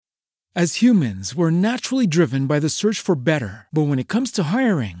As humans, we're naturally driven by the search for better. But when it comes to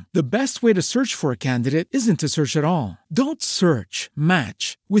hiring, the best way to search for a candidate isn't to search at all. Don't search,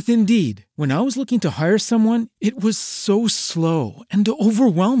 match with Indeed. When I was looking to hire someone, it was so slow and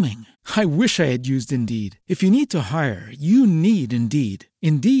overwhelming. I wish I had used Indeed. If you need to hire, you need Indeed.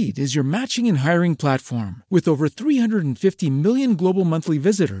 Indeed is your matching and hiring platform with over 350 million global monthly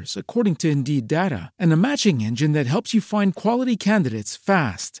visitors, according to Indeed data, and a matching engine that helps you find quality candidates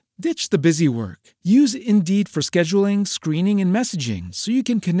fast. Ditch the busy work. Use Indeed for scheduling, screening, and messaging so you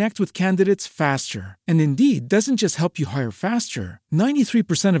can connect with candidates faster. And Indeed doesn't just help you hire faster.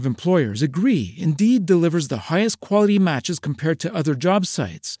 93% of employers agree Indeed delivers the highest quality matches compared to other job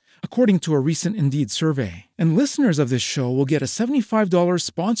sites, according to a recent Indeed survey. And listeners of this show will get a $75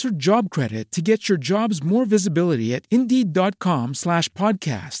 sponsored job credit to get your jobs more visibility at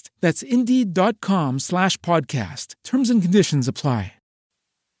Indeed.com/podcast. That's Indeed.com/podcast. Terms and conditions apply.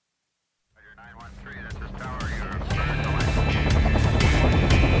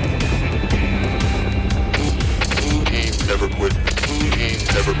 Never quit.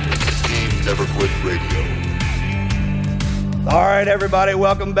 Never quit radio. All right, everybody,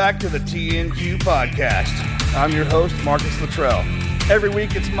 welcome back to the TNQ podcast. I'm your host, Marcus Luttrell. Every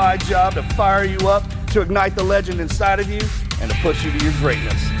week, it's my job to fire you up, to ignite the legend inside of you, and to push you to your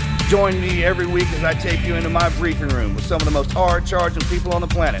greatness. Join me every week as I take you into my briefing room with some of the most hard-charging people on the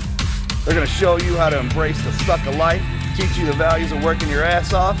planet. They're going to show you how to embrace the suck of life, teach you the values of working your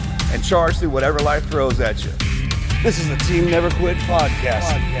ass off, and charge through whatever life throws at you. This is the Team Never Quit podcast.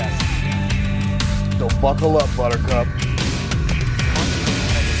 So buckle up, Buttercup.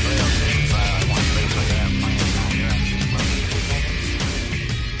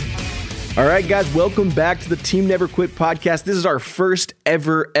 All right, guys, welcome back to the Team Never Quit podcast. This is our first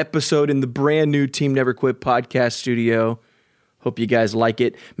ever episode in the brand new Team Never Quit podcast studio. Hope you guys like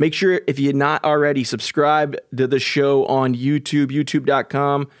it. Make sure, if you're not already, subscribe to the show on YouTube,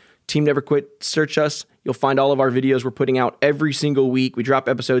 youtube.com. Team Never Quit, search us. You'll find all of our videos we're putting out every single week. We drop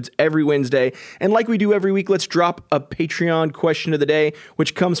episodes every Wednesday. And like we do every week, let's drop a Patreon question of the day,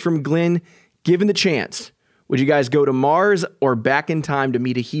 which comes from Glenn. Given the chance, would you guys go to Mars or back in time to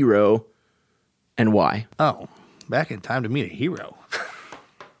meet a hero, and why? Oh, back in time to meet a hero.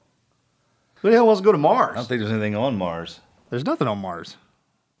 Who the hell wants to go to Mars? I don't think there's anything on Mars. There's nothing on Mars.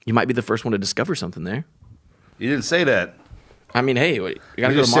 You might be the first one to discover something there. You didn't say that. I mean, hey, you got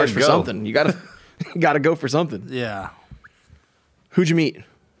to go to Mars for something. You got to go for something. Yeah. Who'd you meet?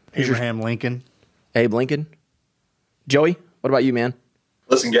 Abraham Lincoln. Abe Lincoln? Joey, what about you, man?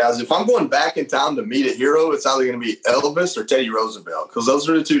 Listen, guys, if I'm going back in time to meet a hero, it's either going to be Elvis or Teddy Roosevelt, because those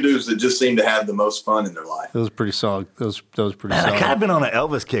are the two dudes that just seem to have the most fun in their life. That was pretty solid. That was pretty Man, solid. I kind of been on an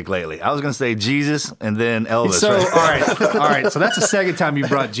Elvis kick lately. I was going to say Jesus and then Elvis. So, all right. So that's the second time you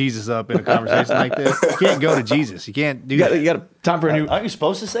brought Jesus up in a conversation like this. You can't go to Jesus. You can't do that. You got time for a new... Aren't you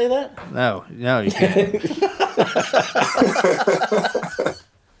supposed to say that? No, you can't.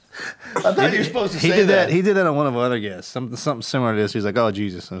 I thought you were supposed to say that. He did that on one of our other guests. Something similar to this. He's like, "Oh,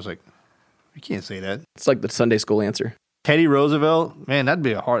 Jesus." And I was like, "You can't say that." It's like the Sunday school answer. Teddy Roosevelt, man, that'd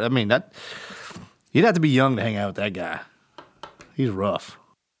be a hard. I mean, you'd have to be young to hang out with that guy. He's rough.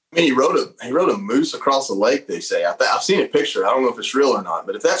 I mean, he rode a moose across the lake, they say. I've seen a picture. I don't know if it's real or not,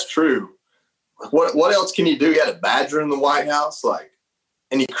 but if that's true, what else can he do? He had a badger in the White House,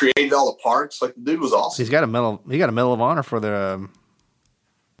 and he created all the parks. The dude was awesome. He got a medal of honor for the.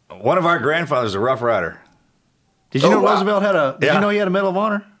 One of our grandfathers is a Rough Rider. Did you know Roosevelt had a? Did you know he had a Medal of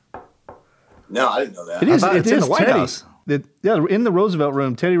Honor? No, I didn't know that. It's in the White House. In the Roosevelt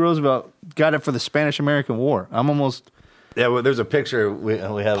room, Teddy Roosevelt got it for the Spanish-American War. I'm almost there's a picture we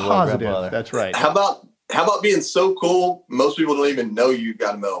have of our positive. grandfather. That's right. How about being so cool? Most people don't even know you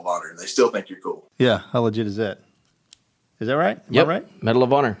got a Medal of Honor, and they still think you're cool. Yeah, how legit is that? Is that right? Yep. Am I right? Medal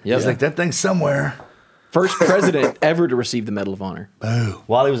of Honor. Yep. He's like, that thing's somewhere. First president ever to receive the Medal of Honor.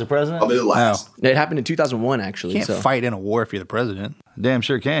 While he was the president? I'll be the last. It happened in 2001, actually. You can't fight in a war if you're the president. Damn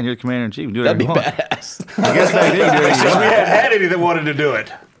sure can. You're the commander-in-chief. You can do That'd whatever be you want. badass. I guess back then you do it. We hadn't had any that wanted to do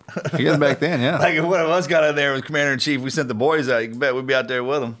it. I guess back then, yeah. Like if one of us got in there was commander-in-chief, we sent the boys out. You can bet we'd be out there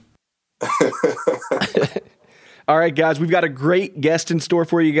with them. All right, guys, we've got a great guest in store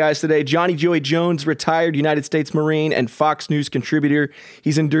for you guys today. Johnny Joey Jones, retired United States Marine and Fox News contributor.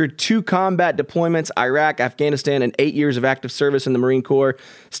 He's endured 2 combat deployments, Iraq, Afghanistan, and 8 years of active service in the Marine Corps.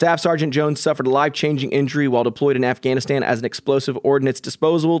 Staff Sergeant Jones suffered a life-changing injury while deployed in Afghanistan as an explosive ordnance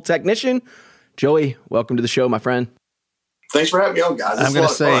disposal technician. Joey, welcome to the show, my friend. Thanks for having me on, guys. I'm going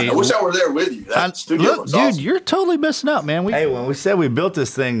to say, I wish I were there with you. That studio look, looks dude, awesome. you're totally missing out, man. Hey, when we said we built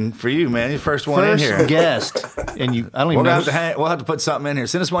this thing for you, man, you're the first one in here. Guest, and you, I don't even know. We'll have to put something in here.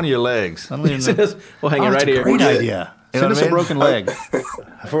 Send us one of your legs. I don't even know. We'll hang it right That's a here. great idea. You know Send us what I a mean? broken leg.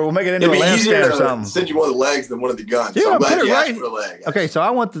 We'll make it into It'd a be easier lampstand or to something. send you one of the legs than one of the guns. Dude, so I'm I'll glad put it you right. asked for a leg. Okay, so I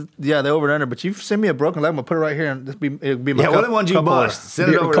want the over and under, but you send me a broken leg. I'm gonna put it right here, and it'll be my Yeah, what the ones you cup holder. bust?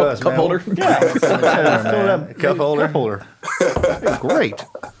 Send it over to us, Cup man. holder. Yeah, Cup holder. Cup holder. Great.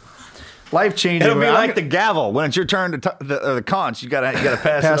 Life changing. It'll be like the gavel when it's your turn to the conch. You gotta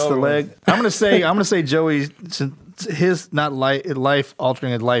pass pass it the over. leg. I'm gonna say Joey, his not life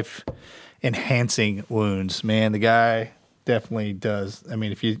altering, his life enhancing wounds. Man, the guy definitely does. I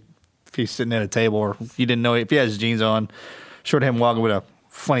mean, if he's sitting at a table, or if you didn't know, if he has his jeans on, short of him walking with a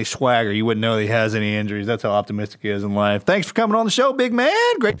funny swagger, you wouldn't know that he has any injuries. That's how optimistic he is in life. Thanks for coming on the show, big man.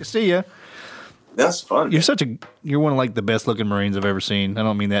 Great to see you. That's fun. You're one of like the best looking Marines I've ever seen. I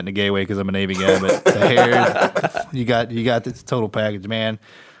don't mean that in a gay way because I'm a Navy guy, but the hair, you got this total package, man.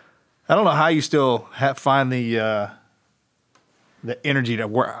 I don't know how you still find the energy to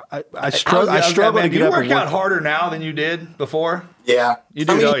work. I struggle to get you up work and out work. harder now than you did before. Yeah. You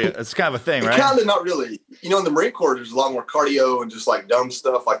do, don't you? It's kind of a thing, right? Kind of not really. You know, in the Marine Corps, there's a lot more cardio and just like dumb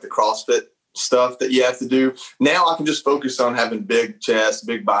stuff like the CrossFit stuff that you have to do. Now I can just focus on having big chest,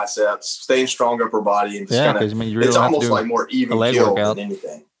 big biceps, staying strong upper body, and just kind of, it's almost like more even kill than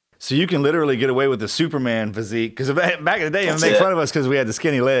anything. So you can literally get away with the Superman physique. Because back in the day, they That's make it. fun of us because we had the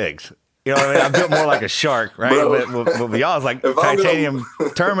skinny legs. You know what I mean? I'm built more like a shark, right? Bro. But y'all is like If I'm gonna- titanium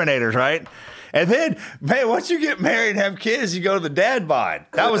Terminators, right? And then, man, once you get married and have kids, you go to the dad bod.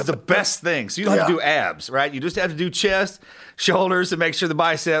 That was the best thing. So you don't have to do abs, right? You just have to do chest, shoulders, and make sure the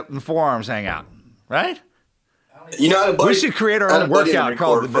bicep and the forearms hang out, right? You know, I had a buddy, We should create our I had own a buddy in the workout Marine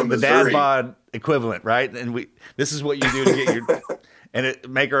called Corps the from dad Missouri. bod equivalent, right? And this is what you do to get your and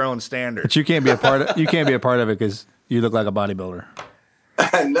make our own standard. But you can't be a part of it because you look like a bodybuilder.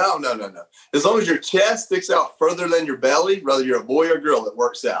 No. As long as your chest sticks out further than your belly, whether you're a boy or girl, it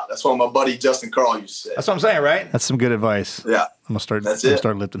works out. That's what my buddy Justin Carl used to say. That's what I'm saying, right? That's some good advice. Yeah. I'm gonna That's it.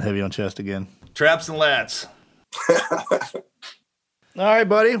 start lifting heavy on chest again. Traps and lats. All right,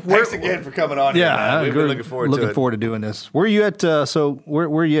 buddy. Thanks again for coming on. Yeah, here, man. We've been we're looking forward to it. doing this. Where are you at? So where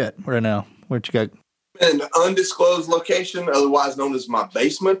are you at right now? Where'd you got? An undisclosed location, otherwise known as my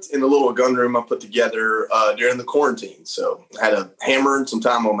basement, in the little gun room I put together during the quarantine. So I had a hammer and some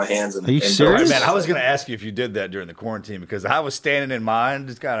time on my hands. And, Are you and serious? Man, I was going to ask you if you did that during the quarantine because I was standing in mine,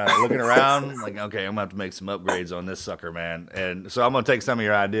 just kind of looking around, like, okay, I'm going to have to make some upgrades on this sucker, man. And so I'm going to take some of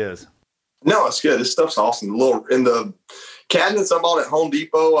your ideas. No, it's good. This stuff's awesome. In the cabinets I bought at Home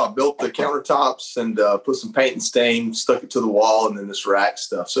Depot, I built the countertops and put some paint and stain, stuck it to the wall, and then this rack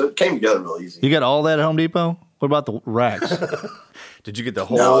stuff. So it came together real easy. You got all that at Home Depot? What about the racks? Did you get the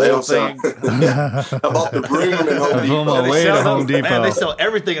whole No, they don't thing? I bought the broom at Home on Depot. my They way sell to them- Home Depot. Man, they sell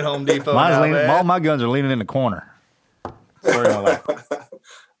everything at Home Depot. Mine's now, leaning, man. all my guns are leaning in the corner. Sorry about that.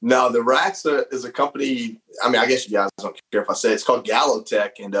 No, the racks is a company. I mean, I guess you guys don't care if I say it. It's called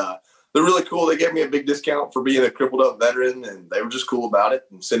Gallotech, and they're really cool. They gave me a big discount for being a crippled up veteran, and they were just cool about it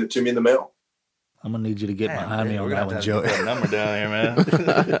and sent it to me in the mail. I'm gonna need you to get behind me on We're that gonna one, have to Joe. put a number down here,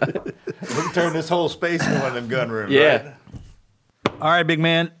 man. We can turn this whole space into one of them gun rooms. Yeah. Right? All right, big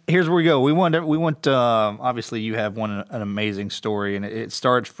man. Here's where we go. We want. Obviously, you have an amazing story, and it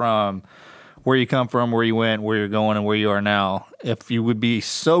starts from where you come from, where you went, where you're going, and where you are now. If you would be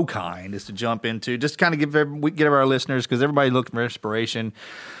so kind as to jump into, just kind of give our listeners, because everybody's looking for inspiration.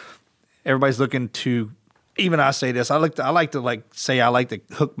 Everybody's looking to. Even I say this. I like to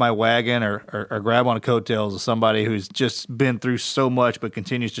hook my wagon or grab on the coattails of somebody who's just been through so much, but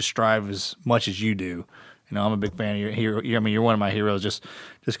continues to strive as much as you do. You know, I'm a big fan of your hero. I mean, you're one of my heroes. Just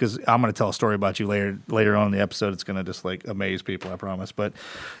because I'm going to tell a story about you later on in the episode, it's going to just like amaze people. I promise. But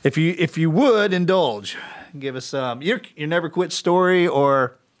if you would indulge, give us your never quit story,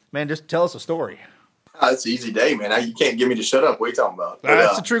 or man, just tell us a story. It's an easy day, man. You can't get me to shut up. What are you talking about?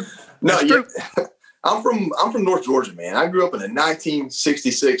 That's the truth. No, That's true. I'm from North Georgia, man. I grew up in a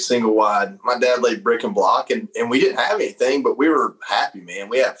 1966 single wide. My dad laid brick and block, and we didn't have anything, but we were happy, man.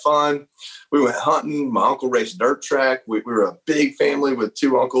 We had fun. We went hunting. My uncle raced dirt track. We were a big family with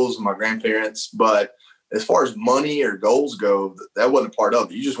two uncles and my grandparents. But as far as money or goals go, that wasn't part of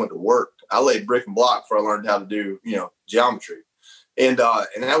it. You just went to work. I laid brick and block before I learned how to do, geometry. And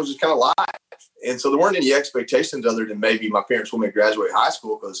that was just kind of life. And so there weren't any expectations other than maybe my parents wanted me to graduate high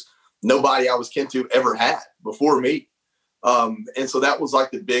school because nobody I was kin to ever had before me. And so that was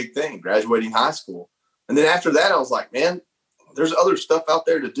like the big thing, graduating high school. And then after that, I was like, man, there's other stuff out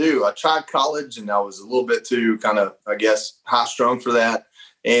there to do. I tried college and I was a little bit too kind of, I guess, high strung for that.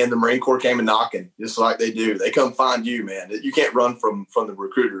 And the Marine Corps came a knocking, just like they do. They come find you, man. You can't run from the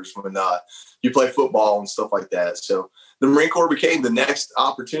recruiters when you play football and stuff like that. So the Marine Corps became the next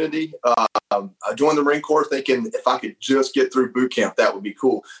opportunity. I joined the Marine Corps thinking if I could just get through boot camp, that would be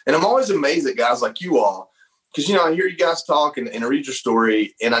cool. And I'm always amazed at guys like you all, because, I hear you guys talk and I read your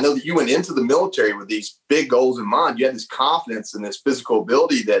story, and I know that you went into the military with these big goals in mind. You had this confidence and this physical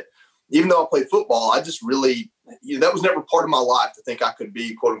ability that even though I played football, I just really, that was never part of my life to think I could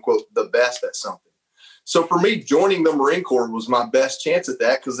be, quote unquote, the best at something. So for me, joining the Marine Corps was my best chance at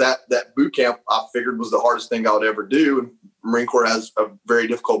that, because that boot camp I figured was the hardest thing I would ever do. And Marine Corps has a very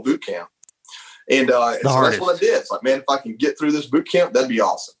difficult boot camp. And so that's what I did. It's like, man, if I can get through this boot camp, that'd be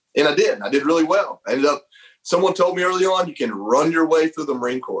awesome. And I did. I did really well. Someone told me early on, you can run your way through the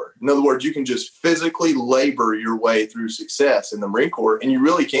Marine Corps. In other words, you can just physically labor your way through success in the Marine Corps, and you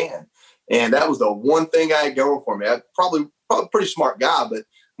really can. And that was the one thing I had going for me. I'm probably a pretty smart guy, but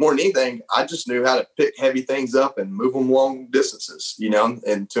more than anything, I just knew how to pick heavy things up and move them long distances,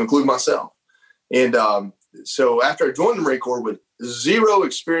 and to include myself. And so after I joined the Marine Corps with zero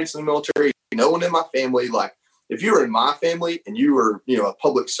experience in the military, no one in my family, like if you were in my family and you were, a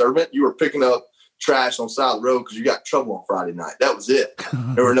public servant, you were picking up trash on the side of the road because you got in trouble on Friday night. That was it.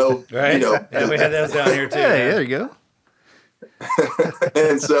 There were no, right? Yeah, we had those down here too. Hey, there you go.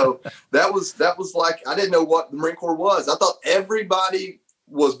 And so that was like, I didn't know what the Marine Corps was. I thought everybody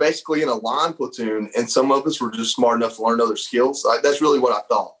was basically in a line platoon, and some of us were just smart enough to learn other skills. That's really what I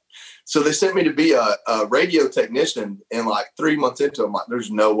thought. So they sent me to be a radio technician, and like 3 months into it, I'm like, there's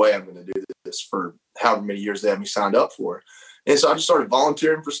no way I'm going to do this for however many years they had me signed up for. And so I just started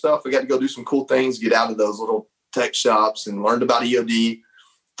volunteering for stuff. I got to go do some cool things, get out of those little tech shops, and learned about EOD.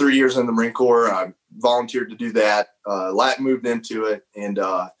 3 years in the Marine Corps, I volunteered to do that. Moved into it, and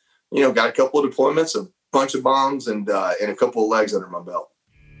got a couple of deployments, a bunch of bombs, and a couple of legs under my belt.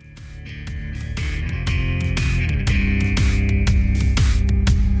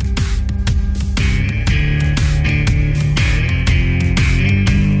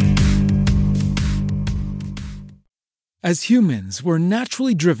 As humans, we're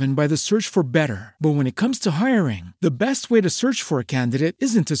naturally driven by the search for better. But when it comes to hiring, the best way to search for a candidate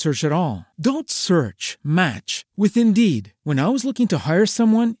isn't to search at all. Don't search, match with Indeed. When I was looking to hire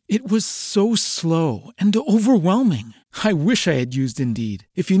someone, it was so slow and overwhelming. I wish I had used Indeed.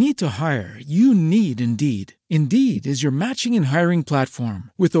 If you need to hire, you need Indeed. Indeed is your matching and hiring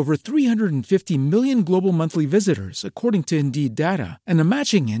platform with over 350 million global monthly visitors, according to Indeed data, and a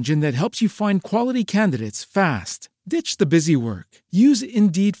matching engine that helps you find quality candidates fast. Ditch the busy work. Use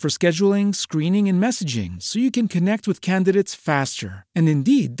Indeed for scheduling, screening, and messaging so you can connect with candidates faster. And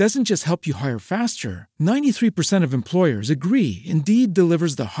Indeed doesn't just help you hire faster. 93% of employers agree Indeed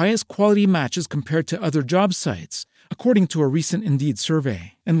delivers the highest quality matches compared to other job sites, according to a recent Indeed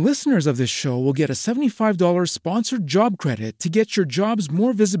survey. And listeners of this show will get a $75 sponsored job credit to get your jobs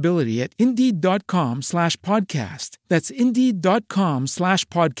more visibility at Indeed.com/podcast. That's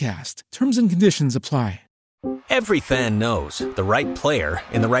Indeed.com/podcast. Terms and conditions apply. Every fan knows the right player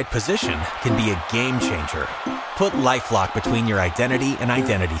in the right position can be a game changer. Put LifeLock between your identity and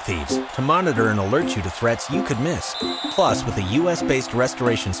identity thieves to monitor and alert you to threats you could miss. Plus, with a U.S.-based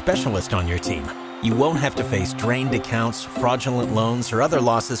restoration specialist on your team, you won't have to face drained accounts, fraudulent loans, or other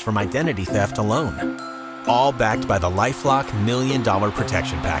losses from identity theft alone. All backed by the LifeLock $1 Million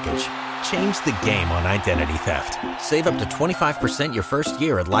Protection Package. Change the game on identity theft. Save up to 25% your first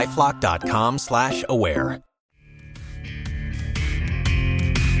year at LifeLock.com/aware.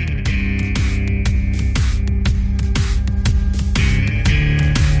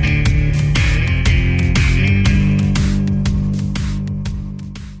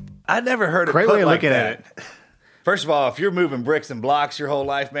 I never heard it Great put way of like looking that. at it. First of all, if you're moving bricks and blocks your whole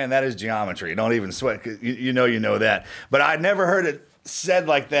life, man, that is geometry. Don't even sweat. 'Cause you know that. But I never heard it said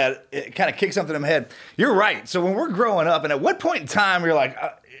like that. It kind of kicked something in my head. You're right. So when we're growing up, and at what point in time you're like,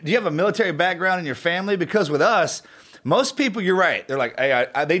 do you have a military background in your family? Because with us, most people, you're right. They're like, hey,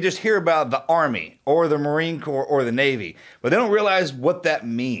 they just hear about the Army or the Marine Corps or the Navy, but they don't realize what that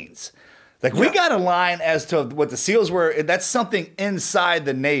means. Like, we got a line as to what the SEALs were. That's something inside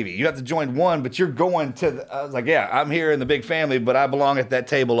the Navy. You have to join one, but you're going to I was like, yeah, I'm here in the big family, but I belong at that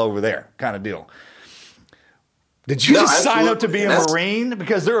table over there kind of deal. Did you just sign up to be a Marine?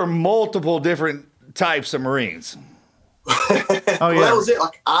 Because there are multiple different types of Marines. Well, that was it.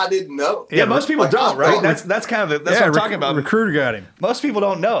 Like, I didn't know. Yeah, most people don't, right? That's kind of that's what I'm talking about. Recruiter got him. Most people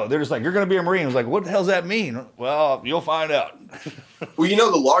don't know. They're just like, you're going to be a Marine. I was like, what the hell does that mean? Well, you'll find out.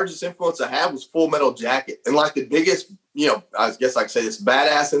 Well, the largest influence I had was Full Metal Jacket. And like the biggest I guess I could say this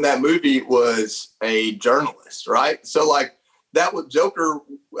badass in that movie was a journalist, right? So like that was Joker,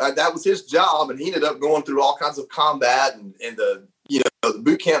 that was his job. And he ended up going through all kinds of combat and the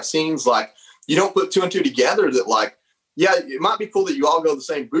boot camp scenes. Like you don't put two and two together that like, yeah, it might be cool that you all go to the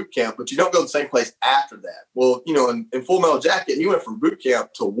same boot camp, but you don't go to the same place after that. Well, in Full Metal Jacket, he went from boot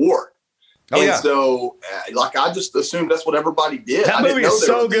camp to war. So, I just assumed that's what everybody did. That movie is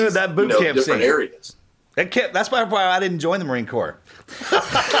so good. That boot camp different scene. Areas. That's why I didn't join the Marine Corps.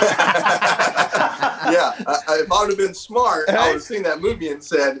 Yeah, if I would have been smart, I would have seen that movie and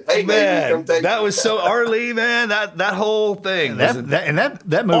said, "Hey, man, come take that me." was so early, man. That whole thing.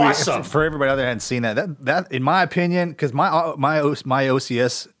 That movie awesome. for everybody out there hadn't seen that in my opinion, because my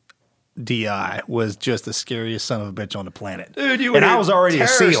OCS DI was just the scariest son of a bitch on the planet. Dude, I was already a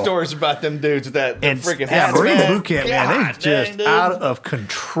SEAL. Stories about them dudes with that freaking hats, Marine man. boot camp, man, they just out of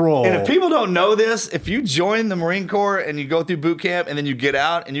control. And if people don't know this, if you join the Marine Corps and you go through boot camp and then you get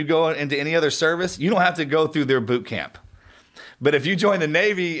out and you go into any other service, you don't have to go through their boot camp. But if you join the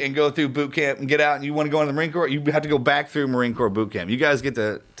Navy and go through boot camp and get out and you want to go into the Marine Corps, you have to go back through Marine Corps boot camp. You guys get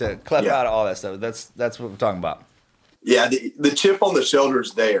to clip out all that stuff. That's what we're talking about. Yeah, the chip on the shoulder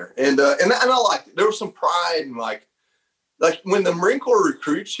is there, and I liked it. There was some pride and like when the Marine Corps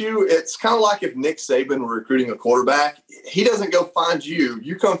recruits you, it's kind of like if Nick Saban were recruiting a quarterback. He doesn't go find you;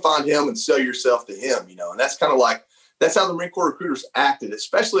 you come find him and sell yourself to him. And that's kind of like that's how the Marine Corps recruiters acted.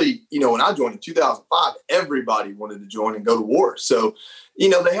 Especially when I joined in 2005, everybody wanted to join and go to war. So they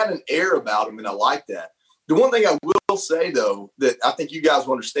had an air about them, and I like that. The one thing I will say though that I think you guys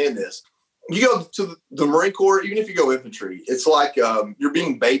will understand this. You go to the Marine Corps, even if you go infantry, it's like you're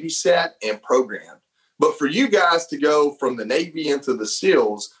being babysat and programmed. But for you guys to go from the Navy into the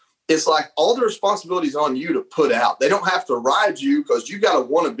SEALs, it's like all the responsibilities on you to put out. They don't have to ride you because you got to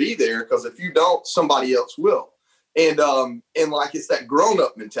want to be there because if you don't, somebody else will. And like it's that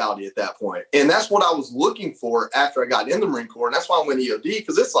grown-up mentality at that point. And that's what I was looking for after I got in the Marine Corps. And that's why I went EOD,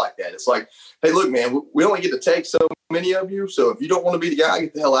 because it's like that. It's like, hey, look, man, we only get to take so many of you. So if you don't want to be the guy,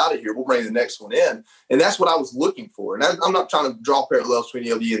 get the hell out of here. We'll bring the next one in. And that's what I was looking for. And I'm not trying to draw parallels between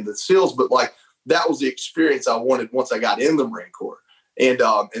EOD and the SEALs, but like that was the experience I wanted once I got in the Marine Corps. And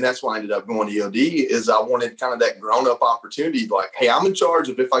that's why I ended up going to EOD is I wanted kind of that grown-up opportunity. Like, hey, I'm in charge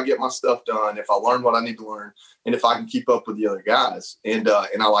of if I get my stuff done, if I learn what I need to learn, and if I can keep up with the other guys. And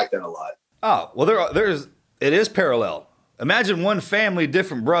I like that a lot. Oh, well, it is parallel. Imagine one family,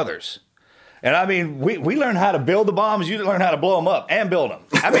 different brothers. And I mean, we learned how to build the bombs. You learn how to blow them up and build them.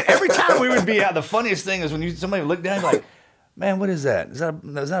 I mean, every time we would be out, the funniest thing is when somebody would look down like, man, what is that? Is that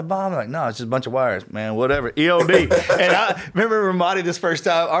a bomb? I'm like, no, it's just a bunch of wires, man, whatever. EOD. And I remember Ramadi this first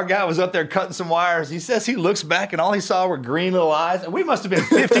time, our guy was up there cutting some wires. He says he looks back and all he saw were green little eyes. And we must have been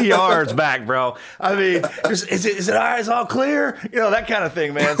 50 yards back, bro. I mean, is it eyes all clear? That kind of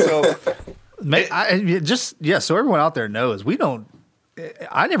thing, man. So, so everyone out there knows,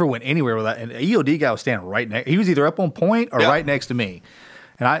 I never went anywhere without an EOD guy was standing right next. He was either up on point or right next to me.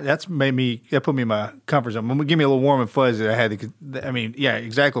 And that put me in my comfort zone. Give me a little warm and fuzzy.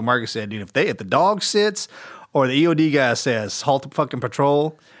 Exactly what Marcus said, dude. If the dog sits or the EOD guy says, halt the fucking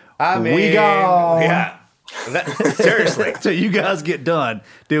patrol, we go. Yeah. Seriously. So you guys get done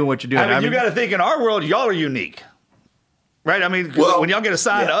doing what you're doing. You got to think in our world, y'all are unique. Right? I mean, when y'all get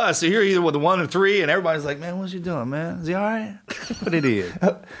assigned to us, so you're either with the 1 or 3, and everybody's like, man, what's he doing, man? Is he all right? But it is.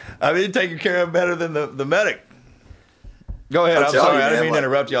 I mean, taking care of better than the medic. Go ahead. I'm sorry. I didn't mean to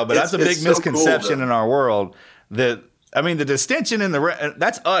interrupt y'all, but that's a big misconception in our world the distinction in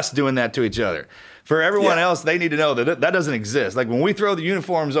that's us doing that to each other. For everyone else, they need to know that doesn't exist. Like when we throw the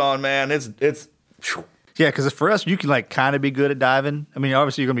uniforms on, man, it's yeah, because for us, you can like kind of be good at diving. I mean,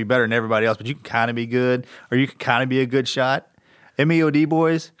 obviously you're going to be better than everybody else, but you can kind of be good, or you can kind of be a good shot. MEOD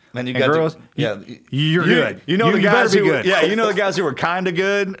boys and girls, you're good. You know the guys who good. Yeah, you know the guys who were kind of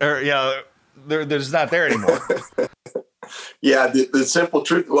good, or they're just not there anymore. Yeah, the simple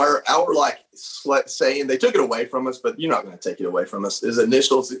truth, where our saying they took it away from us, but you're not going to take it away from us, is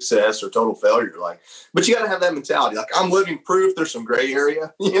initial success or total failure. But you got to have that mentality. Like, I'm living proof. There's some gray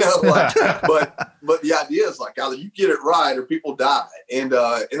area, but the idea is like either you get it right or people die, and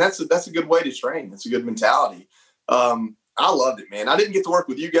that's a good way to train. It's a good mentality. I loved it, man. I didn't get to work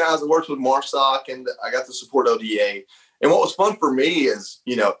with you guys. I worked with MARSOC, and I got to support ODA. And what was fun for me is,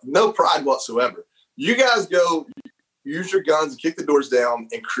 no pride whatsoever. You guys go use your guns and kick the doors down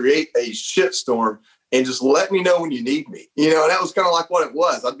and create a shitstorm and just let me know when you need me. And that was kind of like what it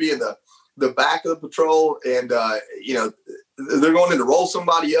was. I'd be in the back of the patrol and, they're going in to roll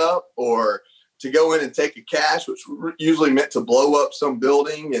somebody up or to go in and take a cache, which usually meant to blow up some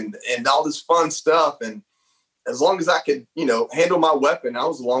building and all this fun stuff. And as long as I could, handle my weapon, I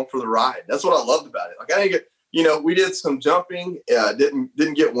was along for the ride. That's what I loved about it. Like I didn't get, we did some jumping,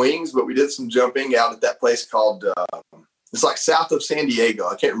 didn't get wings, but we did some jumping out at that place called, it's like south of San Diego.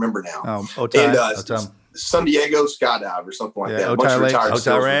 I can't remember now. San Diego Skydive or something like that.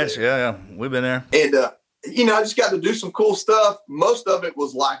 Otay Ranch. Yeah. We've been there. And, I just got to do some cool stuff. Most of it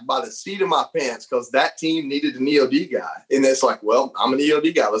was like by the seat of my pants because that team needed an EOD guy. And it's like, well, I'm an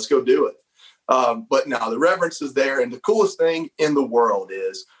EOD guy. Let's go do it. But no, the reverence is there. And the coolest thing in the world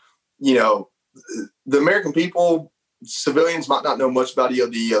is, the American people, civilians might not know much about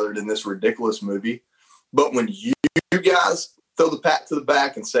EOD other than this ridiculous movie. But when you guys throw the pat to the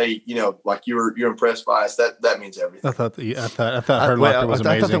back and say, like you're impressed by us, that means everything. I thought Hurt Locker was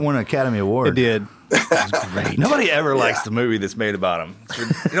amazing. I thought they won an Academy Award. It did. It was great. Nobody ever likes the movie that's made about him.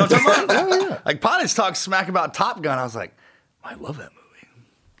 You know what I'm talking about? Yeah. Like Pottage talks smack about Top Gun. I was like, I love that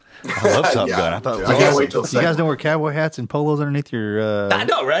movie. I love Top Gun. I thought I can't wait till you guys don't wear cowboy hats and polos underneath your. I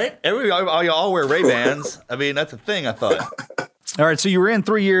know, right? All wear Ray-Bans. I mean, that's a thing. I thought. All right, so you were in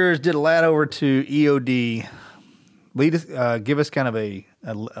 3 years, did a lad over to EOD. Give us kind of a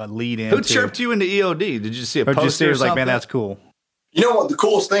lead in. Who chirped you into EOD? Did you see a poster? Or just say it was like, man, that's cool. You know what? The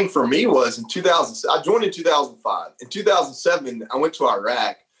coolest thing for me was in 2000. I joined in 2005. In 2007, I went to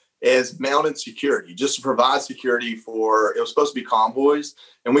Iraq as mounted security, just to provide security for. It was supposed to be convoys,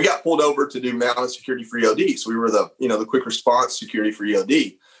 and we got pulled over to do mounted security for EOD. So we were the quick response security for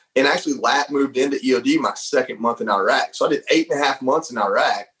EOD. And actually, LAT moved into EOD my second month in Iraq. So I did 8.5 months in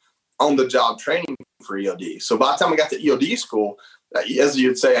Iraq on the job training for EOD. So by the time I got to EOD school, as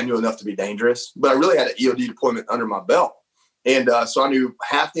you'd say, I knew enough to be dangerous, but I really had an EOD deployment under my belt. And so I knew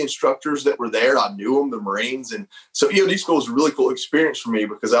half the instructors that were there. I knew them, the Marines. And so EOD school was a really cool experience for me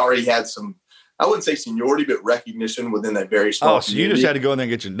because I already had some, I wouldn't say seniority, but recognition within that very small so community. You just had to go in there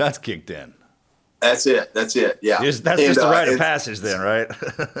and get your nuts kicked in. That's it. Yeah. That's just the rite of passage then, right?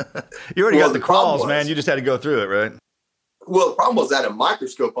 You already got the crawls, man. You just had to go through it, right? Well, the problem was that a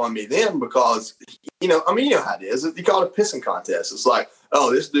microscope on me then because, you know how it is. You call it a pissing contest. It's like,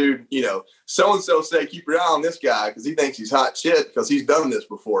 oh, this dude, so-and-so said, keep your eye on this guy because he thinks he's hot shit because he's done this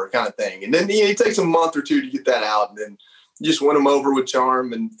before kind of thing. And then it takes a month or two to get that out. And then you just win them over with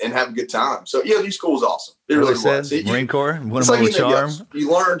charm and have a good time. So, EOD school was awesome. It really was. Marine Corps, win them over with charm.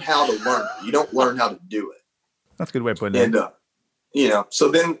 You learn how to learn it. You don't learn how to do it. That's a good way of putting it. And, so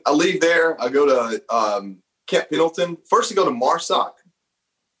then I leave there. I go to Camp Pendleton. First, I go to MARSOC.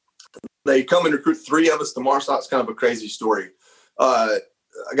 They come and recruit 3 of us to MARSOC. It's kind of a crazy story. I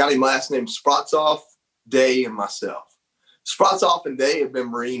got him last name Spratzov, Day, and myself. Spratzov and Day have been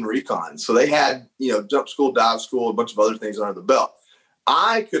Marine recon. So they had, jump school, dive school, a bunch of other things under the belt.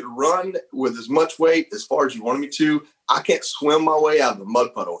 I could run with as much weight as far as you wanted me to. I can't swim my way out of a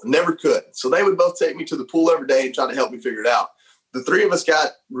mud puddle. Never could. So they would both take me to the pool every day and try to help me figure it out. The 3 of us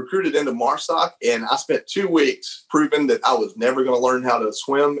got recruited into MARSOC, and I spent 2 weeks proving that I was never going to learn how to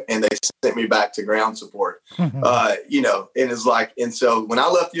swim, and they sent me back to ground support. And it's like, and so when I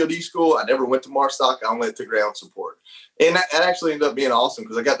left the OD school, I never went to MARSOC. I went to ground support. And that actually ended up being awesome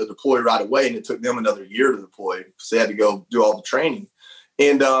because I got to deploy right away, and it took them another year to deploy because they had to go do all the training.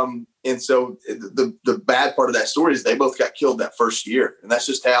 And so the bad part of that story is they both got killed that first year, and that's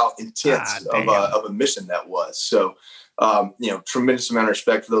just how intense of a mission that was. So, tremendous amount of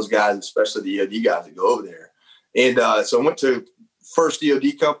respect for those guys, especially the EOD guys that go over there. And so I went to first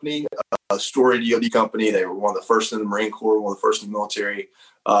EOD company, a storied EOD company. They were one of the first in the Marine Corps, one of the first in the military.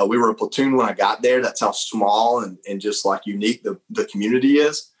 We were a platoon when I got there. That's how small and just like unique the community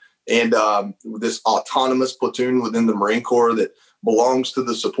is. And this autonomous platoon within the Marine Corps that belongs to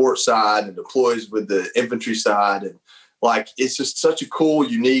the support side and deploys with the infantry side. And it's just such a cool,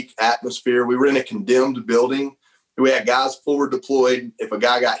 unique atmosphere. We were in a condemned building. We had guys forward deployed. If a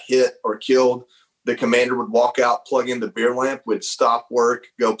guy got hit or killed, the commander would walk out, plug in the beer lamp, would stop work,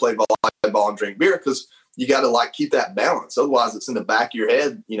 go play volleyball and drink beer because you got to keep that balance. Otherwise, it's in the back of your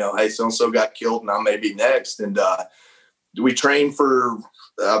head, hey, so-and-so got killed and I may be next. And we trained for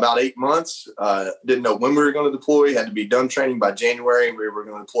about 8 months. Didn't know when we were going to deploy. Had to be done training by January. We were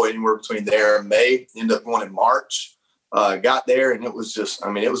going to deploy anywhere between there and May. Ended up going in March. Got there and it was just,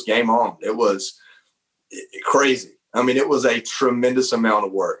 it was game on. It was crazy. It was a tremendous amount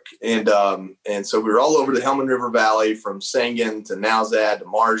of work. And so we were all over the Helmand River Valley from Sangin to Nowzad to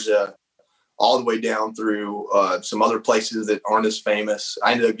Marja, all the way down through some other places that aren't as famous.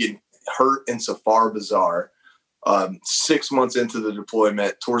 I ended up getting hurt in Safar Bazaar 6 months into the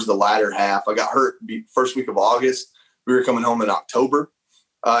deployment towards the latter half. I got hurt first week of August. We were coming home in October.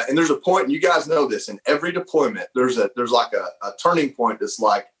 And there's a point, and you guys know this, in every deployment, there's like a turning point that's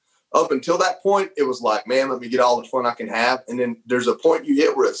like up until that point, it was like, man, let me get all the fun I can have. And then there's a point you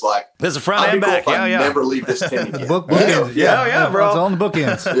hit where it's like, there's a front I'd and be cool back. if I Yeah. never leave this tent again. Bookends. Yeah, bro. It's on the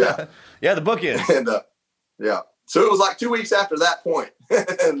bookends. Yeah. Yeah, the bookends. And yeah. So it was like 2 weeks after that point.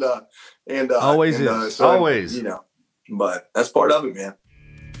 and Always and, is. so, Always. you know, but that's part of it, man.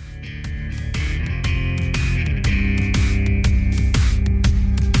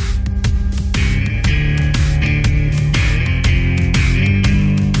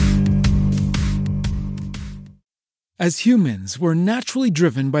 As humans, we're naturally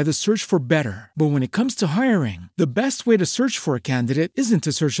driven by the search for better. But when it comes to hiring, the best way to search for a candidate isn't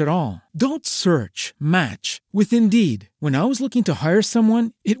to search at all. Don't search, match with Indeed. When I was looking to hire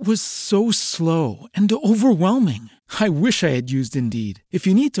someone, it was so slow and overwhelming. I wish I had used Indeed. If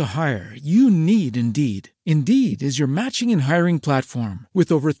you need to hire, you need Indeed. Indeed is your matching and hiring platform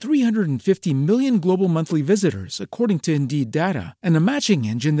with over 350 million global monthly visitors, according to Indeed data, and a matching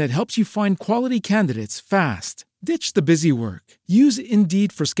engine that helps you find quality candidates fast. Ditch the busy work. Use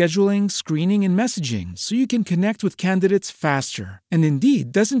Indeed for scheduling, screening, and messaging so you can connect with candidates faster. And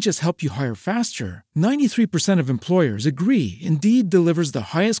Indeed doesn't just help you hire faster. 93% of employers agree Indeed delivers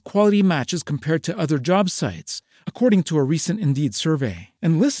the highest quality matches compared to other job sites, according to a recent Indeed survey.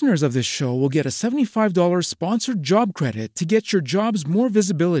 And listeners of this show will get a $75 sponsored job credit to get your jobs more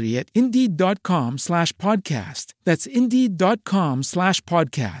visibility at Indeed.com/podcast. That's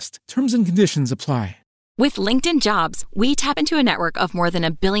Indeed.com/podcast. Terms and conditions apply. With LinkedIn Jobs, we tap into a network of more than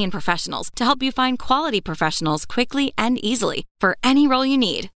 1 billion professionals to help you find quality professionals quickly and easily for any role you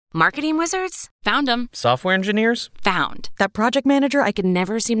need. Marketing wizards? Found them. Software engineers? Found. That project manager I could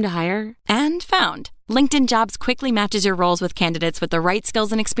never seem to hire? And found. LinkedIn Jobs quickly matches your roles with candidates with the right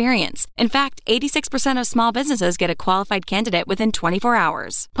skills and experience. In fact, 86% of small businesses get a qualified candidate within 24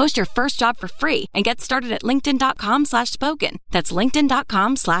 hours. Post your first job for free and get started at linkedin.com/spoken. That's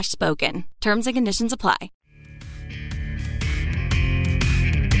linkedin.com/spoken. Terms and conditions apply.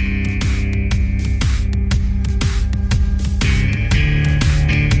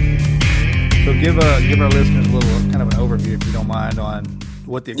 So give our listeners a little kind of an overview, if you don't mind, on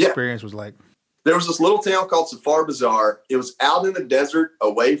what the experience was like. There was this little town called Safar Bazaar. It was out in the desert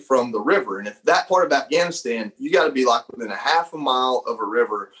away from the river. And if that part of Afghanistan, you got to be like within a half a mile of a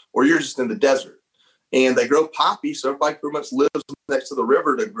river or you're just in the desert. And they grow poppy, so everybody pretty much lives next to the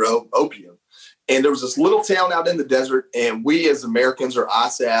river to grow opium. And there was this little town out in the desert, and we as Americans or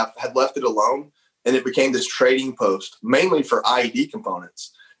ISAF had left it alone, and it became this trading post, mainly for IED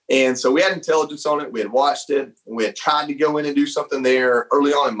components. And so we had intelligence on it. We had watched it, and we had tried to go in and do something there.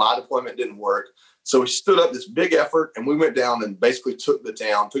 Early on in my deployment, it didn't work. So we stood up this big effort, and we went down and basically took the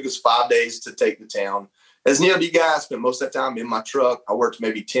town. It took us 5 days to take the town. As an EOD guy, I spent most of that time in my truck. I worked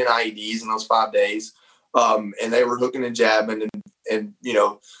maybe 10 IEDs in those 5 days, and they were hooking and jabbing and you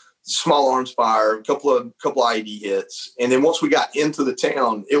know, small arms fire, a couple IED hits. And then once we got into the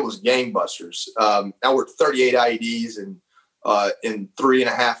town, it was gangbusters. I worked 38 IEDs in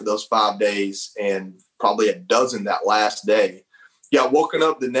 3.5 of those 5 days, and probably a dozen that last day. Yeah, woken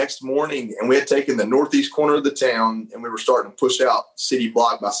up the next morning, and we had taken the northeast corner of the town, and we were starting to push out city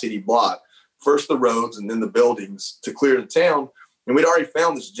block by city block, first the roads and then the buildings to clear the town. And we'd already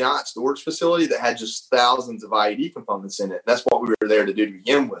found this giant storage facility that had just thousands of IED components in it. That's what we were there to do to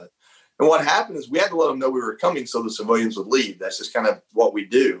begin with. And what happened is we had to let them know we were coming so the civilians would leave. That's just kind of what we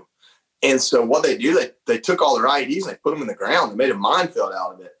do. And so what they do, they took all their IEDs and they put them in the ground. They made a minefield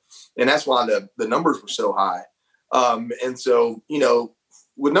out of it. And that's why the numbers were so high. And so, you know,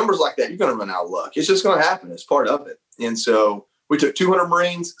 with numbers like that, you're going to run out of luck. It's just going to happen. It's part of it. And so we took 200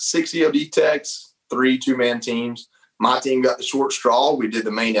 Marines, 6 EOD techs, 3 two-man teams. My team got the short straw. We did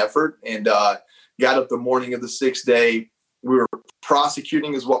the main effort and got up the morning of the 6th day. We were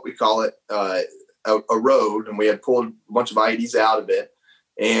prosecuting, is what we call it, a road. And we had pulled a bunch of IEDs out of it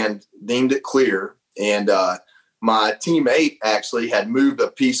and deemed it clear. And my teammate actually had moved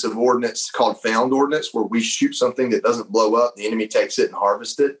a piece of ordnance called found ordnance, where we shoot something that doesn't blow up. The enemy takes it and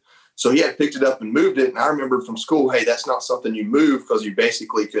harvests it. So he had picked it up and moved it. And I remembered from school, hey, that's not something you move because you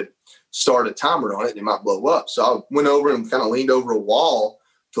basically could start a timer on it and it might blow up. So I went over and kind of leaned over a wall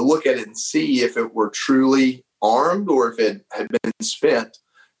to look at it and see if it were truly armed or if it had been spent.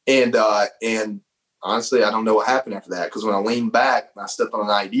 And honestly, I don't know what happened after that, because when I leaned back and I stepped on an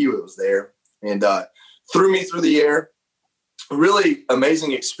IED, it was there and threw me through the air. Really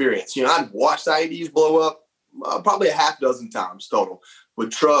amazing experience. You know, I'd watched IEDs blow up probably a half dozen times total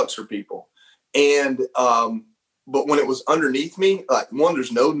with trucks or people. And but when it was underneath me, like, one,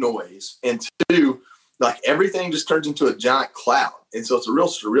 there's no noise, and two, like, everything just turns into a giant cloud. And so it's a real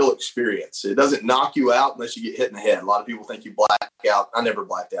surreal experience. It doesn't knock you out unless you get hit in the head. A lot of people think you black out. I never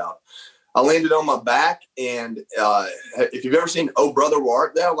blacked out. I landed on my back, and if you've ever seen Oh Brother, Where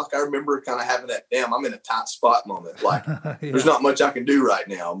Art Thou? Like, I remember kind of having that, damn, I'm in a tight spot moment. Like, there's not much I can do right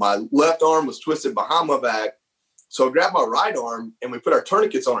now. My left arm was twisted behind my back, so I grabbed my right arm, and we put our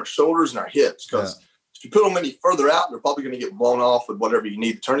tourniquets on our shoulders and our hips, because if you put them any further out, they're probably going to get blown off with whatever you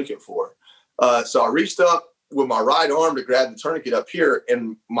need the tourniquet for. So I reached up with my right arm to grab the tourniquet up here,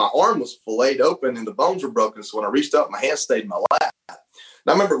 and my arm was filleted open, and the bones were broken, so when I reached up, my hand stayed in my lap. And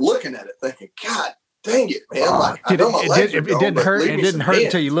I remember looking at it thinking, God dang it, man. Like, I know my legs are gone, it didn't but hurt. leave It me didn't some hurt hands.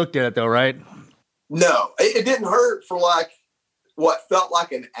 until you looked at it, though, right? No, it didn't hurt for like what felt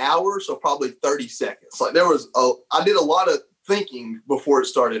like an hour, so probably 30 seconds. Like, I did a lot of thinking before it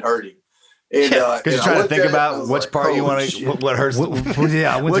started hurting. And because you're trying to think about which part you want to, what hurts.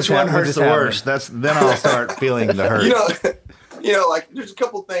 Which one hurts the worst? Then I'll start feeling the hurt. You know, like, there's a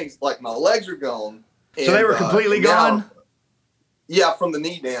couple things. Like, my legs are gone. So they were completely gone? Yeah, from the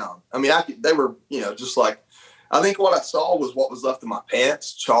knee down. I mean, they were, just like, I think what I saw was what was left of my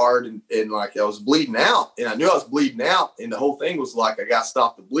pants, charred, and like I was bleeding out. And I knew I was bleeding out. And the whole thing was like, I got to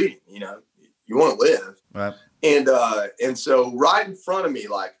stop the bleeding. You want to live. Right. And so right in front of me,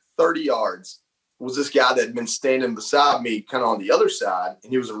 like 30 yards, was this guy that had been standing beside me kind of on the other side.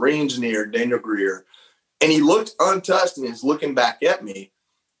 And he was a Marine engineer, Daniel Greer. And he looked untouched and he's looking back at me.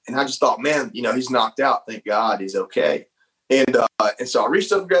 And I just thought, man, he's knocked out. Thank God he's okay. And so I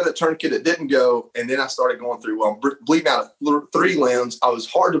reached up and grabbed that tourniquet. It didn't go. And then I started going through, bleeding out of 3 limbs. I was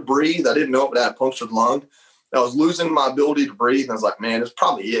hard to breathe. I didn't know it, but I had a punctured lung. I was losing my ability to breathe. And I was like, man, that's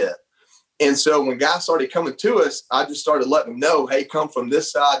probably it. And so when guys started coming to us, I just started letting them know, hey, come from this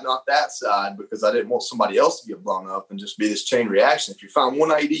side, not that side, because I didn't want somebody else to get blown up and just be this chain reaction. If you find one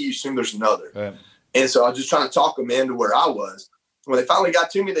IED, you assume there's another. Right. And so I was just trying to talk them into where I was. When they finally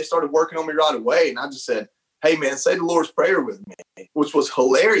got to me, they started working on me right away. And I just said, hey, man, say the Lord's Prayer with me, which was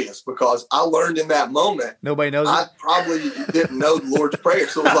hilarious because I learned in that moment. Nobody knows I it? probably didn't know the Lord's Prayer.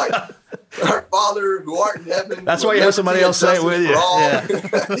 So it was like, our Father who art in heaven. That's why you have somebody else say it with you.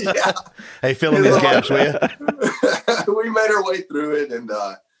 Yeah. Hey, fill in these gaps, will you? We made our way through it. And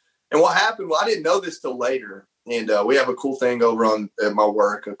what happened, well, I didn't know this till later. And we have a cool thing over at my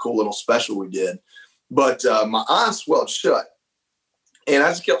work, a cool little special we did. But my eyes swelled shut. And I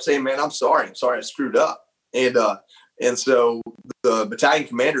just kept saying, man, I'm sorry I screwed up. And so the battalion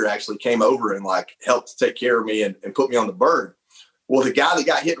commander actually came over and like helped take care of me and put me on the bird. Well, the guy that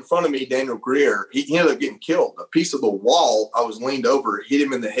got hit in front of me, Daniel Greer, he ended up getting killed. A piece of the wall I was leaned over, hit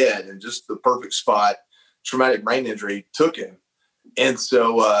him in the head, and just the perfect spot, traumatic brain injury, took him. And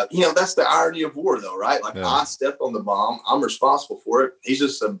so, that's the irony of war, though, right? Like, I stepped on the bomb. I'm responsible for it. He's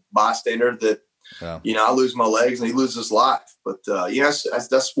just a bystander that, I lose my legs and he loses his life. But,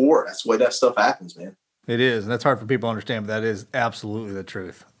 that's war. That's the way that stuff happens, man. It is. And that's hard for people to understand, but that is absolutely the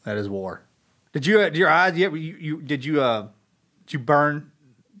truth. That is war. Did your eyes, did you burn?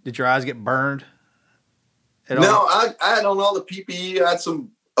 Did your eyes get burned? No, I had on all the PPE. I had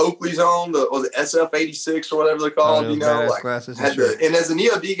some Oakley's on, the SF-86 or whatever they're called, glasses, and as an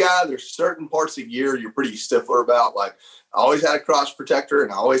EOD guy, there's certain parts of gear you're pretty stiffler about. Like, I always had a crotch protector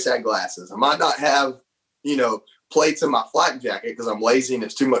and I always had glasses. I might not have, plates in my flak jacket because I'm lazy and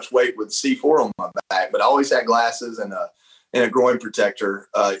it's too much weight with C4 on my back, but I always had glasses and a groin protector.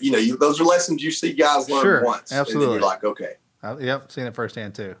 Those are lessons you see guys learn once. Absolutely. And then you're like, okay. Yep, seen it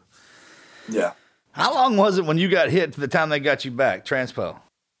firsthand too. Yeah. How long was it when you got hit to the time they got you back, transpo?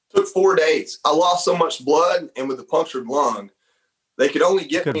 Took 4 days. I lost so much blood, and with a punctured lung, they could only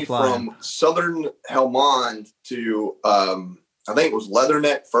get me from southern Helmand to, I think it was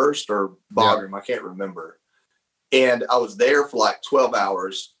Leatherneck first or Bagram. I can't remember. And I was there for like 12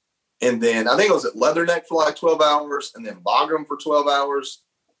 hours. And then I think I was at Leatherneck for like 12 hours and then Bagram for 12 hours.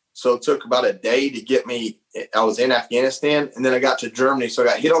 So it took about a day to get me. I was in Afghanistan, and then I got to Germany. So I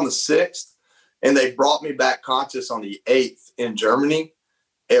got hit on the 6th, and they brought me back conscious on the 8th in Germany.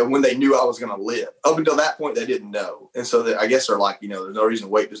 And when they knew I was going to live, up until that point, they didn't know. And so I guess they're like, there's no reason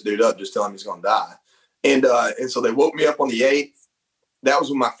to wake this dude up. Just tell him he's going to die. And so they woke me up on the 8th. That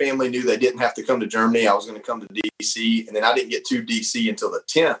was when my family knew they didn't have to come to Germany. I was going to come to DC. And then I didn't get to DC until the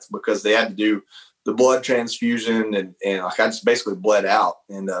 10th because they had to do the blood transfusion. And like, I just basically bled out.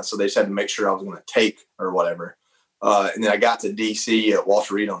 And so they just had to make sure I was going to take or whatever. And then I got to DC at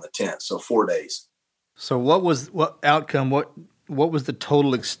Walter Reed on the 10th. So 4 days. So what was the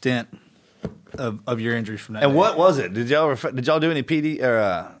total extent of your injuries from that? And day? what was it? Did y'all do any PD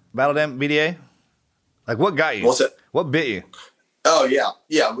or battle damage BDA? Like, what got you? What's it? What bit you? Oh, yeah.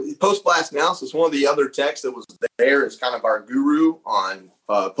 Yeah. Post-blast analysis, one of the other techs that was there is kind of our guru on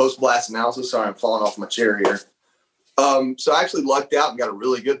post-blast analysis. Sorry, I'm falling off my chair here. So I actually lucked out and got a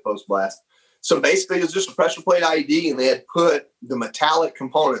really good post-blast. So basically, it was just a pressure plate IED, and they had put the metallic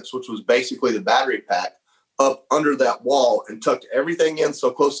components, which was basically the battery pack, up under that wall and tucked everything in so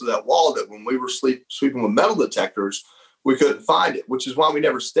close to that wall that when we were sweeping with metal detectors, we couldn't find it, which is why we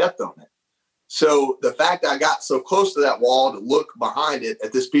never stepped on it. So the fact that I got so close to that wall to look behind it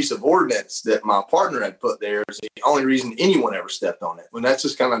at this piece of ordnance that my partner had put there is the only reason anyone ever stepped on it. And that's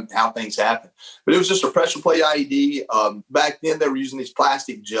just kind of how things happen. But it was just a pressure plate IED. Back then, they were using these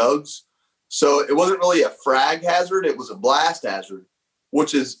plastic jugs. So it wasn't really a frag hazard. It was a blast hazard,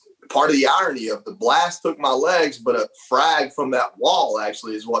 which is part of the irony of the blast took my legs, but a frag from that wall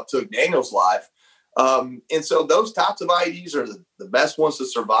actually is what took Daniel's life. And so those types of IEDs are the best ones to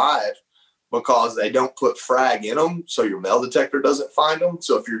survive, because they don't put frag in them, so your metal detector doesn't find them.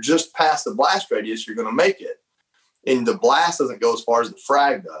 So if you're just past the blast radius, you're going to make it. And the blast doesn't go as far as the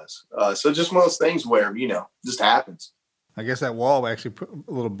frag does. So just one of those things where, just happens. I guess that wall actually put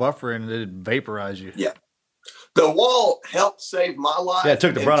a little buffer in and it vaporize you. Yeah. The wall helped save my life. Yeah, it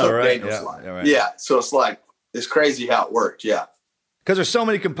took the brunt of it, right? Life. Yeah, so it's crazy how it worked, yeah. Because there's so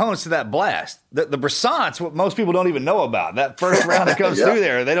many components to that blast. The brisance, what most people don't even know about. That first round that comes through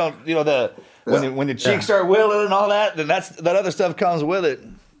there, they don't, when the cheeks start willing and all that, then that other stuff comes with it.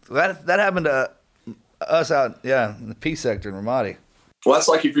 That happened to us out, in the P sector in Ramadi. Well, that's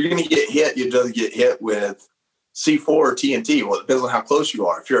like if you're going to get hit, you'd rather get hit with C4 or TNT. Well, it depends on how close you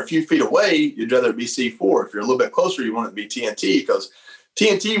are. If you're a few feet away, you'd rather it be C4. If you're a little bit closer, you want it to be TNT, because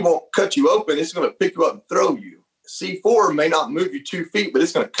TNT won't cut you open. It's going to pick you up and throw you. C4 may not move you 2 feet, but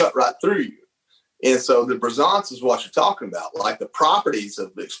it's going to cut right through you. And so the brisance is what you're talking about. Like the properties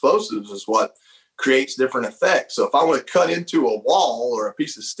of the explosives is what creates different effects. So if I want to cut into a wall or a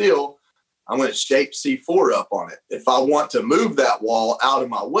piece of steel, I'm going to shape C4 up on it. If I want to move that wall out of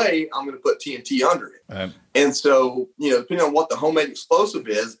my way, I'm going to put TNT under it. And so, depending on what the homemade explosive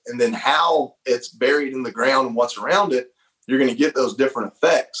is and then how it's buried in the ground and what's around it, you're going to get those different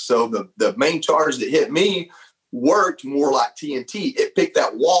effects. So the main charge that hit me worked more like TNT. It picked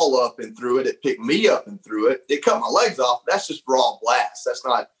that wall up and through it. It picked me up and through it. It cut my legs off. That's just raw blast. That's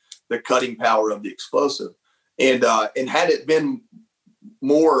not the cutting power of the explosive. And had it been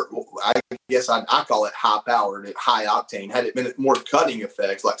more, I guess I call it high powered, high octane, had it been more cutting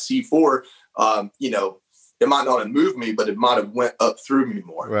effects like C4, it might not have moved me, but it might have went up through me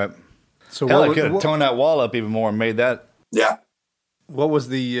more. Right. So it could have toned that wall up even more and made that. Yeah. What was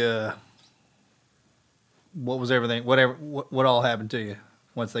the, what was everything? What all happened to you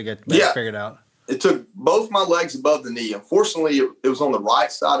once they got figured out? It took both my legs above the knee. Unfortunately, it was on the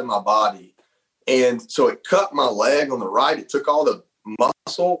right side of my body, and so it cut my leg on the right. It took all the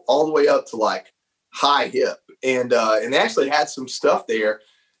muscle all the way up to like high hip, and they actually had some stuff there.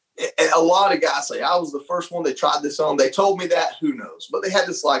 A lot of guys say I was the first one they tried this on. They told me that. Who knows? But they had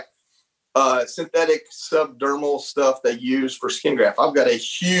this like synthetic subdermal stuff they use for skin graft. I've got a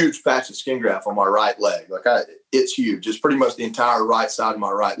huge patch of skin graft on my right leg. It's huge. It's pretty much the entire right side of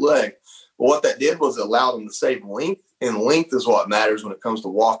my right leg. But what that did was it allowed them to save length, and length is what matters when it comes to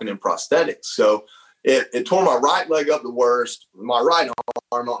walking in prosthetics. So it tore my right leg up the worst. My right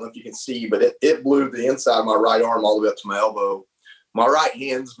arm, I don't know if you can see, but it blew the inside of my right arm all the way up to my elbow. My right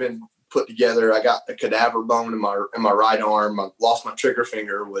hand's been put together. I got a cadaver bone in my right arm. I lost my trigger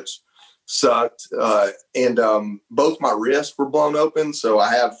finger, which sucked. And both my wrists were blown open. So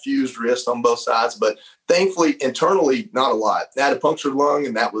I have fused wrists on both sides, but thankfully internally, not a lot. I had a punctured lung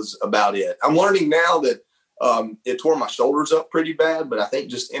and that was about it. I'm learning now that it tore my shoulders up pretty bad, but I think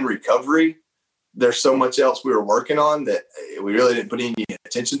just in recovery, there's so much else we were working on that we really didn't put any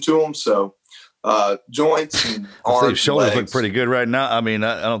attention to them. So joints and arms. Your shoulders look pretty good right now. I mean,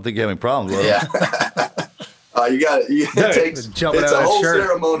 I don't think you have any problems with them. Yeah. It's a whole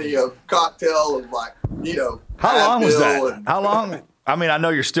ceremony of cocktail of How long was that? How long? I mean, I know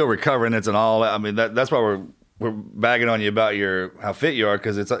you're still recovering. It's an all. I mean, that's why we're bagging on you about how fit you are,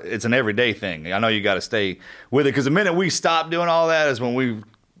 because it's an everyday thing. I know you got to stay with it, because the minute we stop doing all that is when we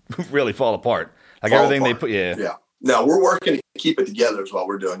really fall apart. Like everything they put. Yeah. No, we're working to keep it together is what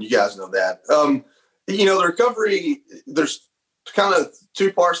we're doing. You guys know that. The recovery, there's kind of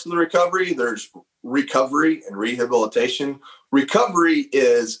two parts to the recovery. There's recovery and rehabilitation. Recovery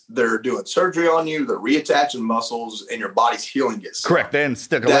is they're doing surgery on you, they're reattaching muscles, and your body's healing itself. Correct. They didn't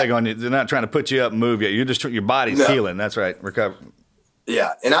stick a leg on you. They're not trying to put you up and move you. You're just your body's healing. That's right. Recover.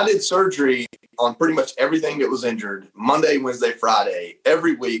 Yeah. And I did surgery on pretty much everything that was injured Monday, Wednesday, Friday,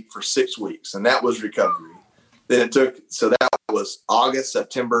 every week for 6 weeks. And that was recovery. Then that was August,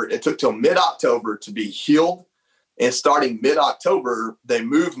 September. It took till mid-October to be healed. And starting mid-October, they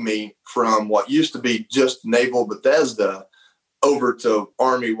moved me from what used to be just Naval Bethesda over to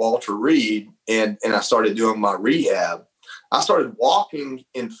Army Walter Reed, and I started doing my rehab. I started walking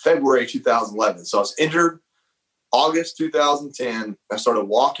in February 2011. So I was injured August 2010. I started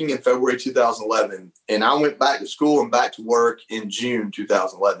walking in February 2011, and I went back to school and back to work in June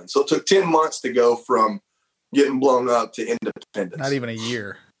 2011. So it took 10 months to go from getting blown up to independence. Not even a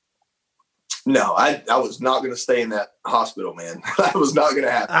year. No, I was not going to stay in that hospital, man. That was not going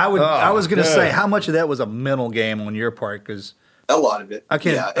to happen. I was going to say, how much of that was a mental game on your part? Because a lot of it. I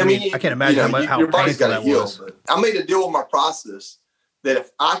can't imagine how your body's painful got to that heal. was. But I made a deal with my process that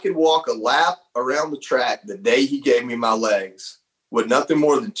if I could walk a lap around the track the day he gave me my legs with nothing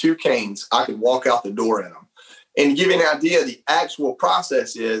more than 2 canes, I could walk out the door in them. And to give you an idea, the actual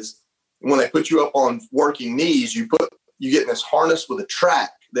process is when they put you up on working knees, you get in this harness with a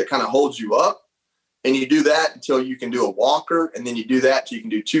track that kind of holds you up, and you do that until you can do a walker, and then you do that till you can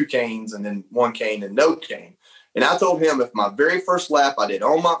do 2 canes, and then 1 cane and no cane. And I told him if my very first lap I did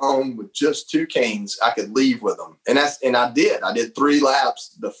on my own with just 2 canes, I could leave with them. And I did. I did 3 laps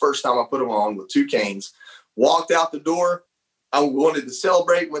the first time I put them on with 2 canes, walked out the door. I wanted to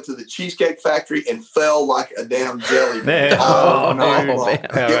celebrate, went to the Cheesecake Factory, and fell like a damn jelly. Man.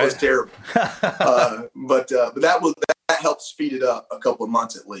 It was terrible. But that helped speed it up a couple of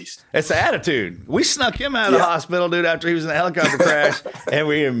months at least. It's the attitude. We snuck him out of the hospital, dude, after he was in a helicopter crash, and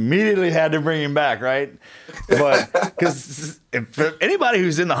we immediately had to bring him back, right? But because for anybody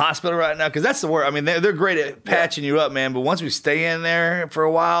who's in the hospital right now, because that's the word. I mean, they're great at patching you up, man. But once we stay in there for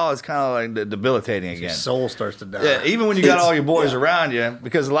a while, it's kind of like debilitating again. Your soul starts to die. Yeah, even when you got all your boys around you,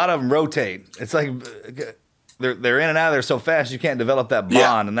 because a lot of them rotate. It's like they're in and out of there so fast you can't develop that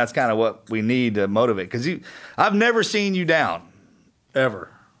bond, and that's kind of what we need to motivate. Because I've never seen you down ever,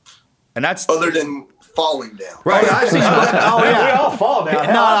 and that's other than falling down. Right. I've seen we all fall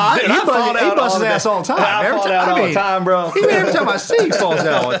down. He busts his ass all the time. I fall down all the time, bro. Even every time I see he falls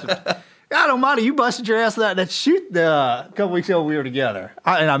down. I don't mind. You busted your ass that shoot a couple weeks ago we were together,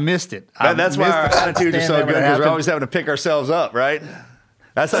 and I missed it. That's why our attitude is so good, because we're always having to pick ourselves up, right?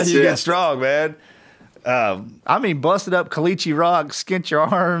 That's how you get strong, man. I mean, busted up Caliche Rock, skint your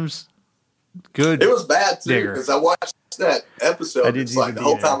arms. Good. It was bad too, because I watched that episode. It's like the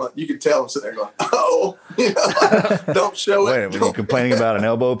whole time you could tell I'm sitting there going, "Oh, don't show it." Wait, are you complaining about an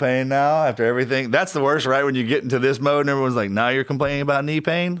elbow pain now after everything? That's the worst, right? When you get into this mode and everyone's like, "Now you're complaining about knee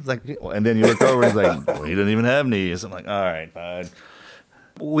pain." It's like, and then you look over and it's like, well, he doesn't even have knees. I'm like, all right, fine.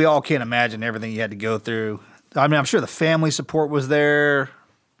 We all can't imagine everything you had to go through. I mean, I'm sure the family support was there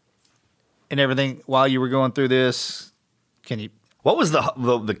and everything while you were going through this. Can you? What was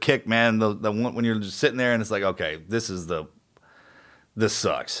the kick, man? The one when you're just sitting there and it's like, okay, this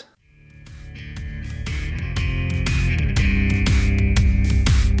sucks.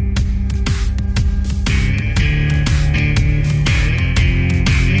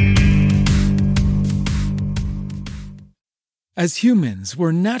 As humans,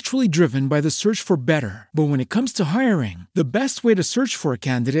 we're naturally driven by the search for better. But when it comes to hiring, the best way to search for a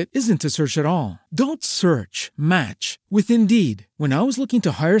candidate isn't to search at all. Don't search, match with Indeed. When I was looking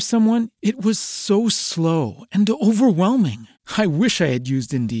to hire someone, it was so slow and overwhelming. I wish I had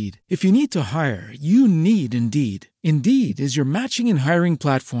used Indeed. If you need to hire, you need Indeed. Indeed is your matching and hiring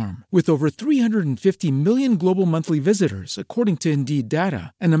platform with over 350 million global monthly visitors, according to Indeed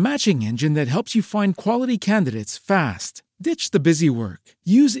data, and a matching engine that helps you find quality candidates fast. Ditch the busy work.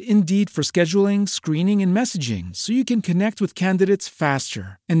 Use Indeed for scheduling, screening, and messaging so you can connect with candidates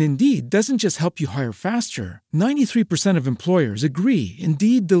faster. And Indeed doesn't just help you hire faster. 93% of employers agree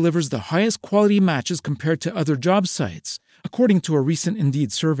Indeed delivers the highest quality matches compared to other job sites, according to a recent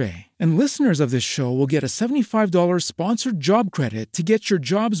Indeed survey. And listeners of this show will get a $75 sponsored job credit to get your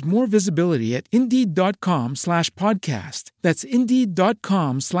jobs more visibility at Indeed.com/podcast. That's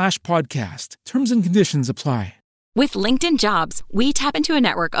Indeed.com/podcast. Terms and conditions apply. With LinkedIn Jobs, we tap into a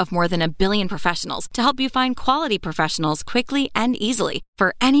network of more than 1 billion professionals to help you find quality professionals quickly and easily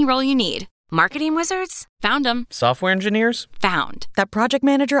for any role you need. Marketing wizards? Found them. Software engineers? Found. That project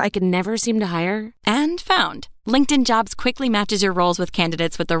manager I could never seem to hire? And found. LinkedIn Jobs quickly matches your roles with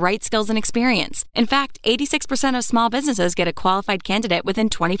candidates with the right skills and experience. In fact, 86% of small businesses get a qualified candidate within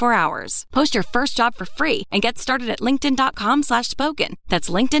 24 hours. Post your first job for free and get started at linkedin.com/spoken. That's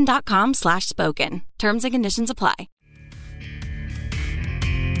linkedin.com/spoken. Terms and conditions apply.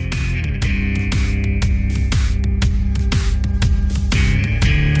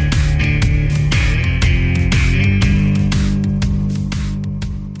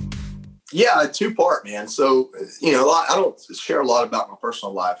 Yeah, a two-part, man. So, I don't share a lot about my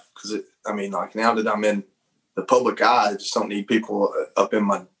personal life because, now that I'm in the public eye, I just don't need people up in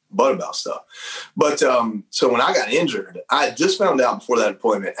my butt about stuff. But so when I got injured, I had just found out before that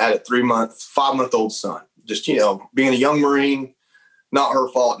appointment, I had a 5-month-old son. Just, being a young Marine, not her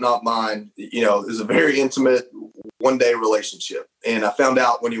fault, not mine. It was a very intimate one-day relationship. And I found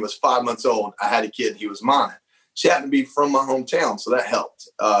out when he was 5 months old, I had a kid, he was mine. She happened to be from my hometown, so that helped.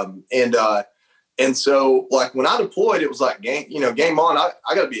 And so, like, when I deployed, it was like, game on.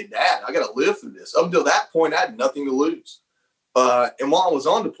 I got to be a dad. I got to live through this. Up until that point, I had nothing to lose. And while I was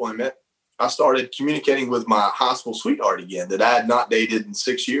on deployment, I started communicating with my high school sweetheart again that I had not dated in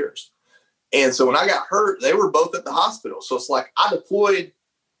 6 years. And so when I got hurt, they were both at the hospital. So it's like I deployed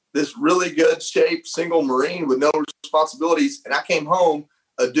this really good shape single Marine with no responsibilities, and I came home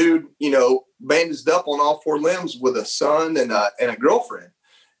a dude, bandaged up on all 4 limbs with a son and a girlfriend.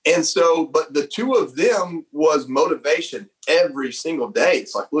 And so, but the two of them was motivation every single day.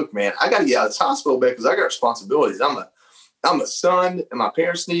 It's like, look, man, I got to get out of this hospital bed because I got responsibilities. I'm a son and my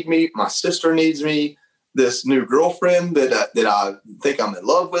parents need me. My sister needs me. This new girlfriend that I think I'm in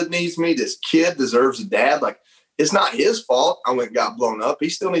love with needs me. This kid deserves a dad. Like, it's not his fault I went and got blown up. He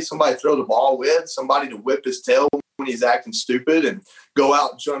still needs somebody to throw the ball with, somebody to whip his tail when he's acting stupid and go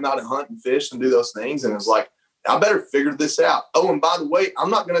out and show him how to hunt and fish and do those things. And it's like, I better figure this out. Oh, and by the way, I'm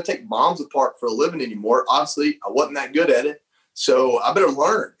not going to take bombs apart for a living anymore. Obviously, I wasn't that good at it. So I better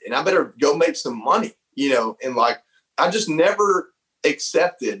learn and I better go make some money, and like, I just never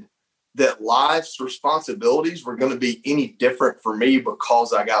accepted that life's responsibilities were going to be any different for me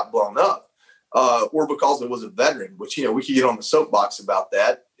because I got blown up or because I was a veteran, which, we could get on the soapbox about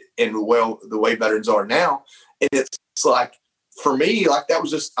that and the way veterans are now. And it's like, for me, like that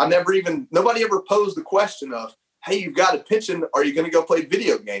was just, nobody ever posed the question of, hey, you've got a pension. Are you going to go play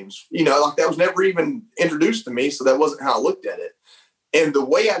video games? Like that was never even introduced to me. So that wasn't how I looked at it. And the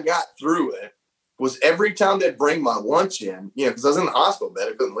way I got through it was every time they'd bring my lunch in, because I was in the hospital bed,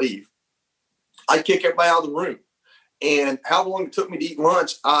 I couldn't leave. I'd kick everybody out of the room. And how long it took me to eat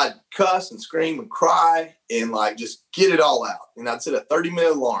lunch, I'd cuss and scream and cry and like just get it all out. And I'd set a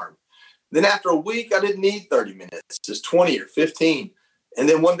 30-minute alarm. Then after a week, I didn't need 30 minutes, just 20 or 15. And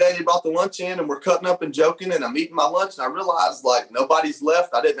then one day they brought the lunch in and we're cutting up and joking and I'm eating my lunch and I realized like nobody's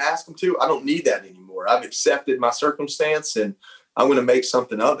left. I didn't ask them to. I don't need that anymore. I've accepted my circumstance and I'm going to make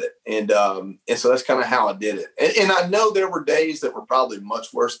something of it. And so that's kind of how I did it. And I know there were days that were probably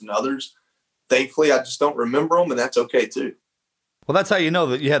much worse than others. Thankfully, I just don't remember them, and that's okay too. Well, that's how you know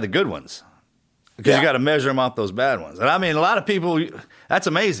that you had the good ones, because you got to measure them off those bad ones. And I mean, a lot of people, that's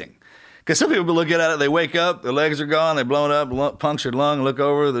amazing. Because some people look at it, they wake up, their legs are gone, they're blown up, punctured lung, look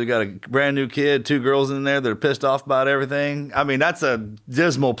over, they got a brand new kid, 2 girls in there that are pissed off about everything. I mean, that's a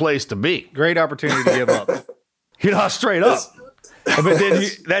dismal place to be. Great opportunity to give up. Straight up. But then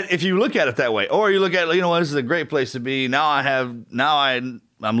if you look at it that way, or you look at it, this is a great place to be.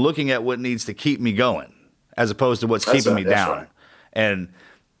 I'm looking at what needs to keep me going, as opposed to what's keeping me down. Right.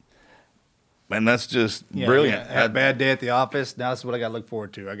 And that's just brilliant. I had a bad day at the office. Now this is what I got to look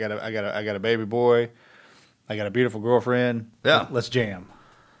forward to. I got a baby boy. I got a beautiful girlfriend. Yeah, let's jam.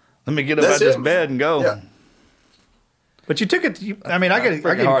 Let me get up out this bed and go. Yeah. But you took it. I give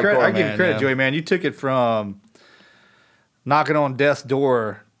you credit, Joey, man. You took it from knocking on death's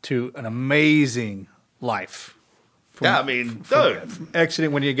door to an amazing life. Dude.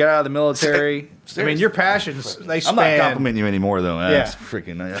 Exiting when you got out of the military. I mean, your passions, they span. I'm not complimenting you anymore, though. That's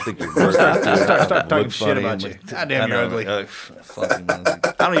freaking, I think you're Start talking shit about you. God damn, you're ugly. I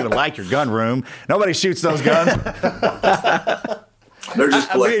don't even like your gun room. Nobody shoots those guns. They're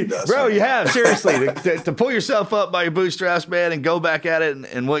just collecting dust. Bro, you have, seriously. To pull yourself up by your bootstraps, man, and go back at it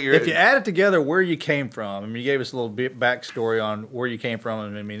and what you're... If you add it together, where you came from, you gave us a little bit backstory on where you came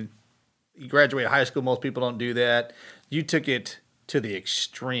from. You graduated high school. Most people don't do that. You took it to the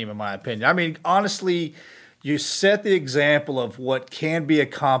extreme, in my opinion. Honestly, you set the example of what can be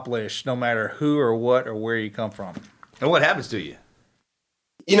accomplished no matter who or what or where you come from. And what happens to you?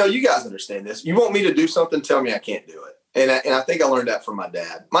 You guys understand this. You want me to do something, tell me I can't do it. And I think I learned that from my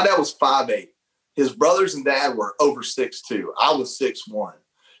dad. My dad was 5'8". His brothers and dad were over 6'2". I was 6'1".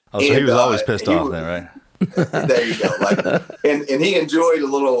 Oh, so he was always pissed off then, right? There you go. And he enjoyed a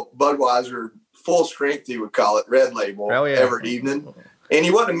little Budweiser full strength, he would call it, red label, every evening. And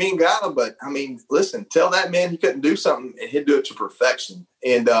he wasn't a mean guy, but listen, tell that man he couldn't do something and he'd do it to perfection.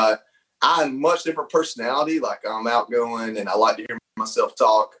 And I have a much different personality. Like, I'm outgoing and I like to hear myself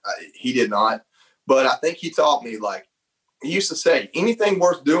talk. He did not. But I think he taught me, like, he used to say, anything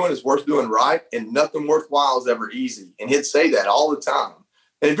worth doing is worth doing right, and nothing worthwhile is ever easy. And he'd say that all the time.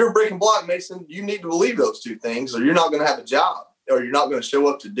 And if you're brick and block, Mason, you need to believe those two things, or you're not going to have a job, or you're not going to show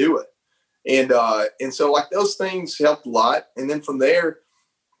up to do it. And so like those things helped a lot. And then from there,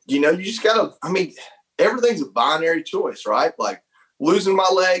 you just got to, everything's a binary choice, right? Like losing my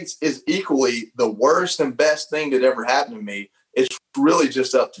legs is equally the worst and best thing that ever happened to me. It's really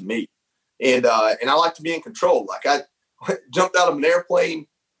just up to me. And I like to be in control. Like I jumped out of an airplane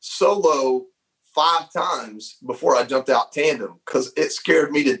solo 5 times before I jumped out tandem because it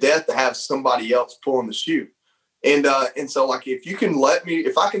scared me to death to have somebody else pulling the chute. And so like,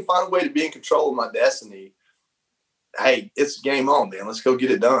 if I can find a way to be in control of my destiny, hey, it's game on, man. Let's go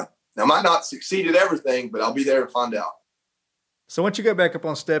get it done. I might not succeed at everything, but I'll be there to find out. So once you got back up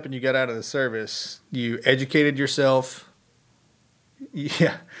on step and you got out of the service, you educated yourself.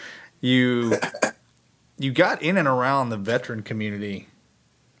 Yeah. You got in and around the veteran community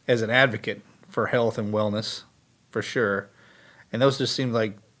as an advocate for health and wellness, for sure. And those just seemed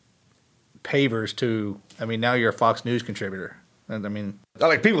like pavers to, now you're a Fox News contributor. And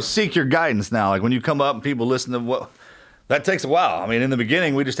like people seek your guidance now. Like when you come up and people listen to that takes a while. In the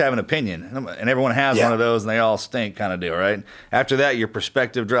beginning, we just have an opinion, and everyone has one of those, and they all stink kind of deal, right? After that, your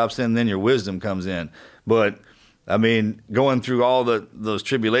perspective drops in, then your wisdom comes in. But, going through all those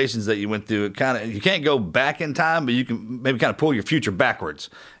tribulations that you went through, you can't go back in time, but you can maybe kind of pull your future backwards.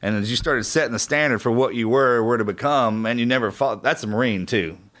 And as you started setting the standard for what you were to become, and you never fought, that's a Marine,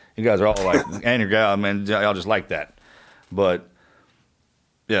 too. You guys are all like, and your guy, y'all just like that. But,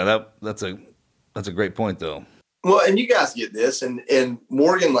 yeah, that's a great point, though. Well, and you guys get this, and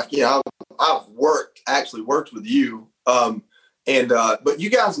Morgan, I've worked with you, but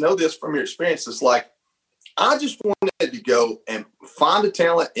you guys know this from your experience. It's like, I just wanted to go and find a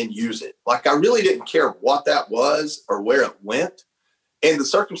talent and use it. Like, I really didn't care what that was or where it went. And the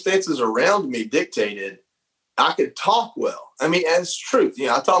circumstances around me dictated I could talk well. And it's truth.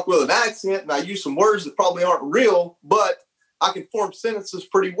 I talk with an accent and I use some words that probably aren't real, but I can form sentences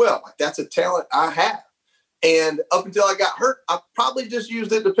pretty well. Like, that's a talent I have. And up until I got hurt, I probably just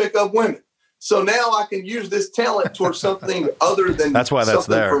used it to pick up women. So now I can use this talent towards something other than that's why that's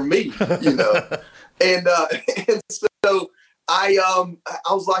something there. For me, And so I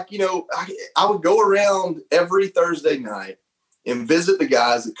was like, I would go around every Thursday night and visit the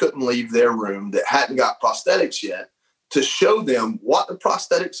guys that couldn't leave their room that hadn't got prosthetics yet to show them what the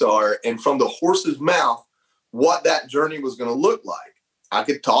prosthetics are and from the horse's mouth what that journey was going to look like. I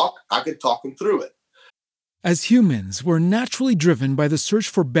could talk them through it. As humans, we're naturally driven by the search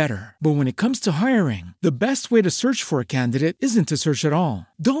for better. But when it comes to hiring, the best way to search for a candidate isn't to search at all.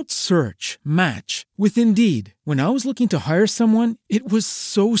 Don't search, match with Indeed. When I was looking to hire someone, it was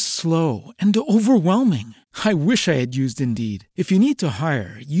so slow and overwhelming. I wish I had used Indeed. If you need to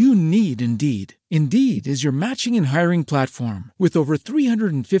hire, you need Indeed. Indeed is your matching and hiring platform with over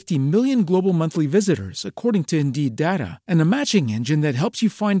 350 million global monthly visitors, according to Indeed data, and a matching engine that helps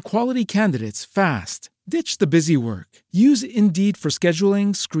you find quality candidates fast. Ditch the busy work. Use Indeed for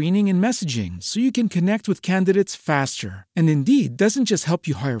scheduling, screening, and messaging so you can connect with candidates faster. And Indeed doesn't just help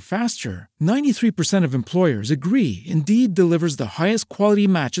you hire faster. 93% of employers agree Indeed delivers the highest quality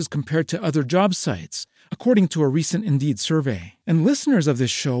matches compared to other job sites, according to a recent Indeed survey. And listeners of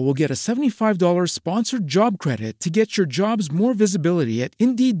this show will get a $75 sponsored job credit to get your jobs more visibility at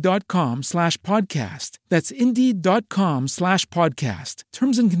Indeed.com/podcast. That's Indeed.com/podcast.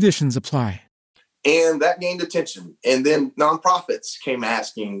 Terms and conditions apply. And that gained attention. And then nonprofits came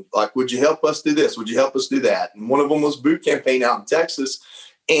asking, like, would you help us do this? Would you help us do that? And one of them was Boot Campaign out in Texas.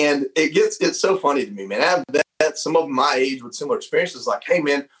 And it's so funny to me, man. I've met some of them my age with similar experiences, like, hey,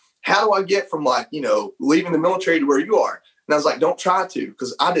 man, how do I get from leaving the military to where you are? And I was like, don't try to,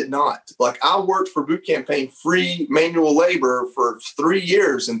 because I did not. Like, I worked for Boot Campaign free manual labor for 3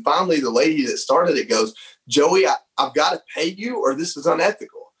 years. And finally, the lady that started it goes, Joey, I've got to pay you or this is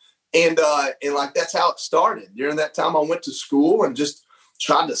unethical. And that's how it started. During that time, I went to school and just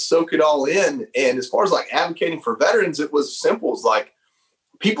tried to soak it all in. And as far as like advocating for veterans, it was simple. It's like,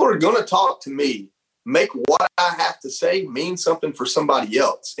 people are going to talk to me, make what I have to say mean something for somebody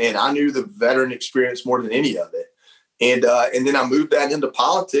else. And I knew the veteran experience more than any of it. And then I moved that into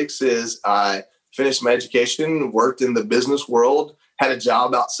politics as I finished my education, worked in the business world, had a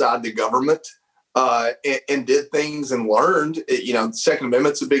job outside the government. And did things and learned, the Second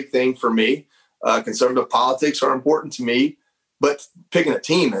Amendment's a big thing for me. Conservative politics are important to me, but picking a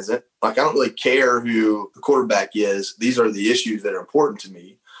team isn't. Like, I don't really care who the quarterback is. These are the issues that are important to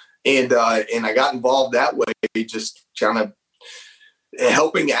me. And I got involved that way, just kind of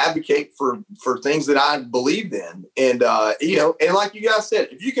helping advocate for things that I believed in. And like you guys said,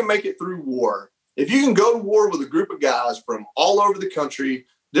 if you can make it through war if you can go to war with a group of guys from all over the country,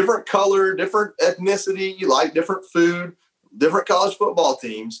 different color, different ethnicity, you like different food, different college football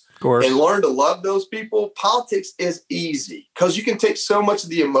teams, of course, and learn to love those people, politics is easy because you can take so much of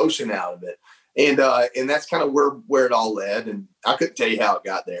the emotion out of it. And that's kind of where it all led. And I couldn't tell you how it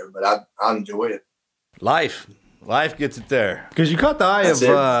got there, but I enjoy it. Life gets it there. Because you caught the eye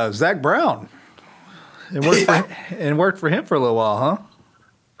of Zach Brown and worked for him for a little while, huh?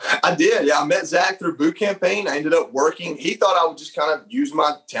 I did. Yeah, I met Zach through boot campaign. I ended up working. He thought I would just kind of use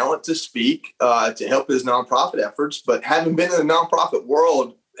my talent to speak to help his nonprofit efforts. But having been in the nonprofit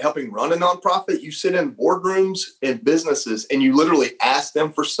world, helping run a nonprofit, you sit in boardrooms and businesses and you literally ask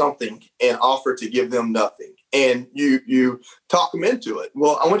them for something and offer to give them nothing. And you talk them into it.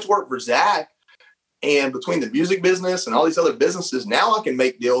 Well, I went to work for Zach, and between the music business and all these other businesses, now I can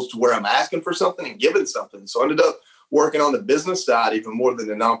make deals to where I'm asking for something and giving something. So I ended up working on the business side even more than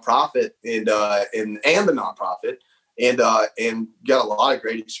the nonprofit and the nonprofit, and got a lot of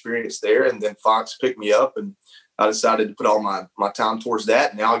great experience there. And then Fox picked me up, and I decided to put all my time towards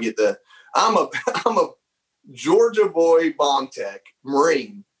that. Now I'm a Georgia boy bomb tech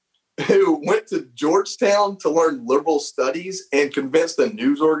Marine who went to Georgetown to learn liberal studies and convinced a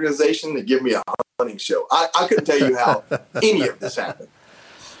news organization to give me a hunting show. I couldn't tell you how any of this happened.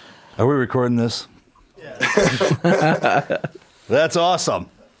 Are we recording this? That's awesome.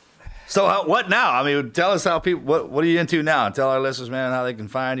 So what now? I mean, tell us how people, what are you into now? Tell our listeners, man, how they can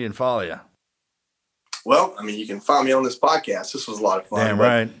find you and follow you. Well, I mean, you can find me on this podcast. This was a lot of fun. Damn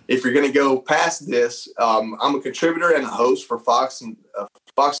right. If you're going to go past this, I'm a contributor and a host for Fox News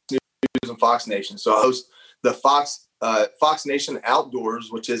and Fox Nation. So I host the Fox Nation Outdoors,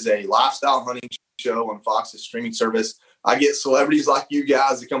 which is a lifestyle hunting show on Fox's streaming service. I get celebrities like you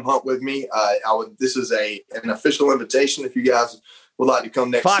guys to come hunt with me. This is an official invitation. If you guys would like to come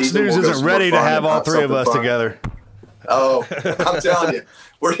next season, Fox News isn't ready to have all three of us together. Oh, I'm telling you,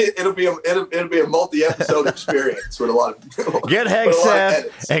 it'll be a multi-episode experience with a lot of get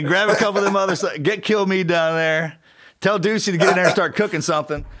Hegseth and grab a couple of them others. Get Kill Me down there. Tell Ducey to get in there and start cooking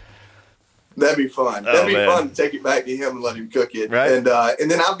something. That'd be fun. That'd be fun to take it back to him and let him cook it. Right. And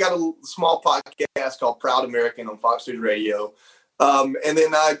then I've got a small podcast called Proud American on Fox News Radio. And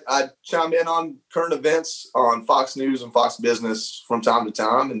then I chime in on current events on Fox News and Fox Business from time to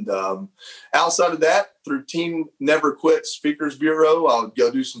time. And outside of that, through Team Never Quit Speakers Bureau, I'll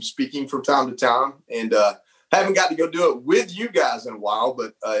go do some speaking from time to time. And haven't got to go do it with you guys in a while,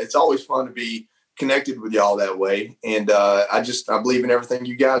 but it's always fun to be connected with y'all that way. And I believe in everything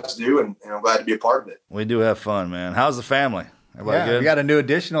you guys do, and I'm glad to be a part of it. We do have fun, man. How's the family? Everybody good? We got a new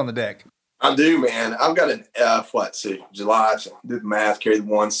addition on the deck. I do, man. I've got July, so do the math, carry the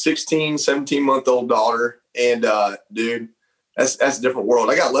one, 16, 17-month-old daughter. And, dude, that's a different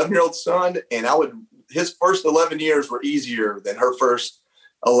world. I got an 11-year-old son, and his first 11 years were easier than her first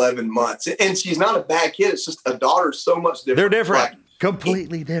 11 months. And she's not a bad kid. It's just a daughter's so much different. They're different.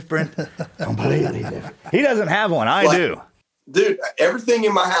 Completely different. Completely different. He doesn't have one. I do. Dude, everything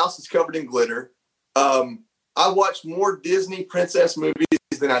in my house is covered in glitter. I watched more Disney princess movies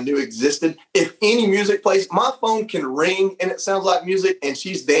than I knew existed. If any music plays, my phone can ring and it sounds like music, and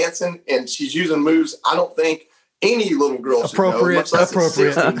she's dancing and she's using moves I don't think any little girl should know, much less a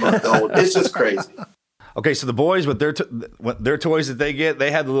 16-month-old. It's just crazy. Okay, so the boys with their toys that they get,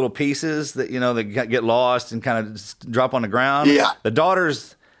 they have the little pieces that that get lost and kind of drop on the ground. Yeah. The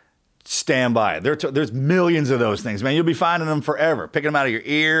daughters stand by. There's millions of those things, man. You'll be finding them forever, picking them out of your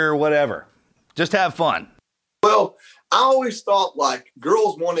ear, whatever. Just have fun. Well, I always thought like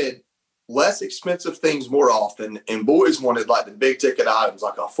girls wanted less expensive things more often, and boys wanted like the big ticket items,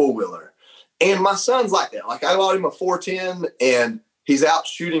 like a four-wheeler. And my son's like that. Like I bought him a 410, and he's out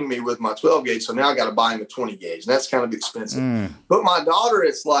shooting me with my 12 gauge. So now I got to buy him a 20 gauge, and that's kind of expensive. But my daughter,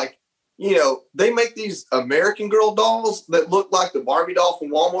 it's like, they make these American Girl dolls that look like the Barbie doll from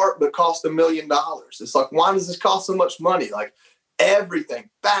Walmart, but cost $1 million. It's like, why does this cost so much money? Like everything,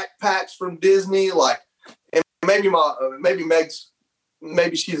 backpacks from Disney, like, and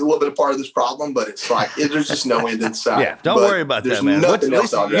maybe she's a little bit a part of this problem, but it's like, there's just no end in sight. Yeah, don't worry about that, man. You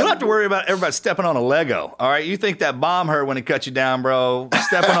don't have to worry about everybody stepping on a Lego. All right, you think that bomb hurt when it cut you down, bro?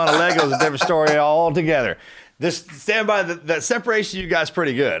 Stepping on a Lego is a different story altogether. This stand by that separation. You guys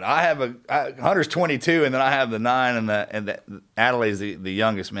pretty good. I have Hunter's 22, and then I have the 9, and the Adelaide's the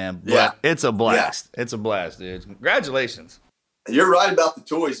youngest, man. But yeah, it's a blast. Yeah. It's a blast, dude. Congratulations. You're right about the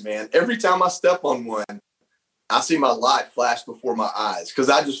toys, man. Every time I step on one, I see my light flash before my eyes because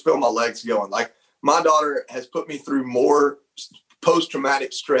I just feel my legs going. Like my daughter has put me through more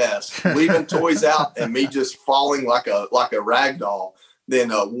post-traumatic stress, leaving toys out and me just falling like a rag doll than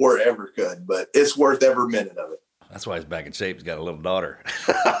war ever could. But it's worth every minute of it. That's why he's back in shape. He's got a little daughter.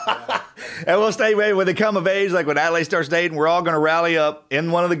 And we'll stay, man, when they come of age, like when Adelaide starts dating, we're all going to rally up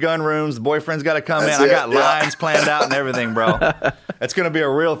in one of the gun rooms. The boyfriend's got to come in. I got lines planned out and everything, bro. That's going to be a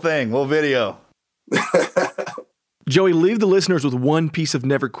real thing. We'll video. Joey, leave the listeners with one piece of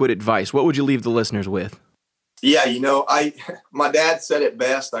never quit advice. What would you leave the listeners with? Yeah, my dad said it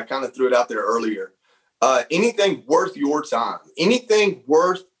best. I kind of threw it out there earlier. Anything worth your time, anything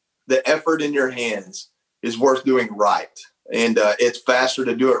worth the effort in your hands is worth doing right. And it's faster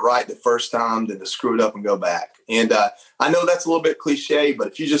to do it right the first time than to screw it up and go back. And I know that's a little bit cliche, but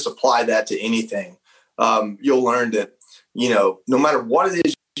if you just apply that to anything, you'll learn that, no matter what it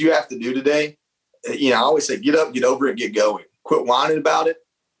is you have to do today, I always say, get up, get over it, get going. Quit whining about it.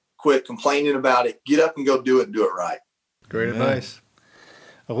 Quit complaining about it. Get up and go do it and do it right. Great advice.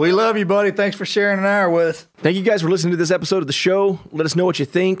 Well, we love you, buddy. Thanks for sharing an hour with us. Thank you guys for listening to this episode of the show. Let us know what you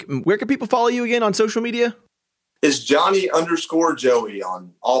think. Where can people follow you again on social media? It's Johnny_Joey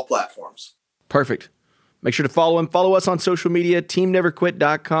on all platforms. Perfect. Make sure to follow him. Follow us on social media,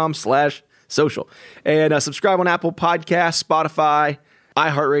 teamneverquit.com/social. And subscribe on Apple Podcasts, Spotify,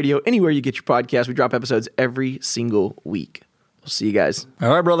 iHeartRadio, anywhere you get your podcasts. We drop episodes every single week. We'll see you guys. All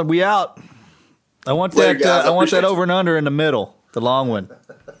right, brother. We out. I want Later, that. guys. I want that you. over and under in the middle, the long one,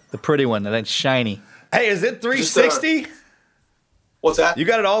 the pretty one, that's shiny. Hey, is it 360? What's that? You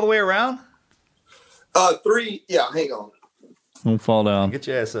got it all the way around? 3. Yeah, hang on. Don't fall down. Get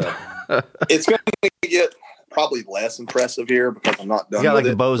your ass up. It's going to get probably less impressive here because I'm not done You got with like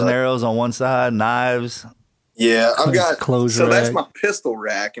the it, bows and but- arrows on one side, knives. Yeah, I've got Closure that's rack. my pistol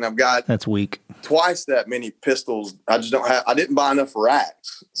rack, and I've got That's weak. twice that many pistols. I just don't have. I didn't buy enough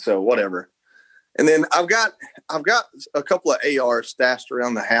racks, so whatever. And then I've got a couple of ARs stashed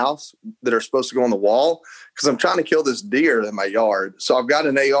around the house that are supposed to go on the wall because I'm trying to kill this deer in my yard. So I've got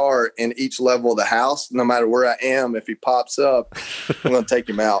an AR in each level of the house. No matter where I am, if he pops up, I'm going to take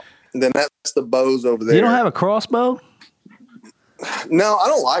him out. And then that's the bows over there. You don't have a crossbow? No, I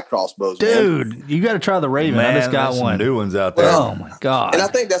don't like crossbows, man. Dude, you got to try the Raven. I just got there's some one. new ones out there. Oh, my God. And I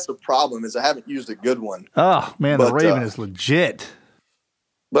think that's the problem is I haven't used a good one. Oh, man, the But, Raven is legit.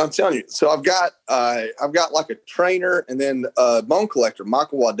 But I'm telling you, so I've got like a trainer and then a bone collector.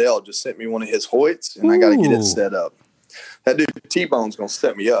 Michael Waddell just sent me one of his Hoyts, and I got to get it Ooh. set up. That dude T-Bone's gonna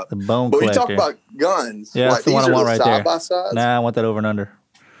set me up. The bone But we collector. talk about guns. Yeah, like that's the these one I are want the right side there. by sides. Nah, I want that over and under.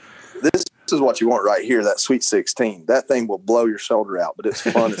 This is what you want right here. That Sweet 16. That thing will blow your shoulder out, but it's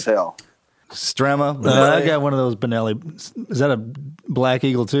fun as hell. Strema. I got one of those Benelli. Is that a Black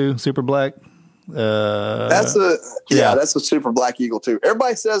Eagle too? Super Black? That's a Super Black Eagle too.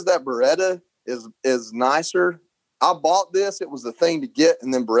 Everybody says that Beretta is nicer. I bought this; it was the thing to get,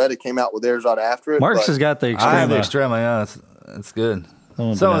 and then Beretta came out with theirs right after it. Marcus but has got the I have the Extrema. Extrema. Yeah, that's good.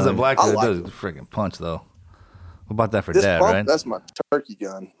 Oh, So is Benelli. it black? I It like does a freaking punch though. What about that for this dad? pump, Right? that's my turkey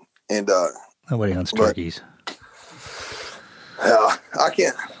gun, and Nobody hunts But- turkeys. I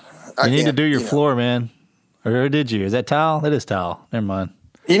can't. You need to can't, do your you know. floor, man. Or did you? Is that tile? That is tile. Never mind.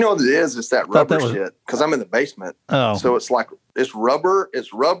 You know what it is? It's that Thought that rubber was- shit. Because I'm in the basement, Oh, so it's like it's rubber.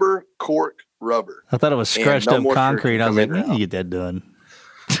 It's rubber, cork, rubber. I thought it was And scratched no up more concrete. turkey I was come like, in we now. need to get that done.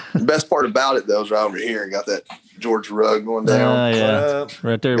 The best part about it though is right over here. Got that Georgia rug going down. Yeah.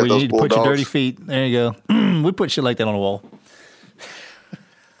 Right there. Got Where you those need to put your bulldogs. dirty feet. There you go. We put shit like that on the wall.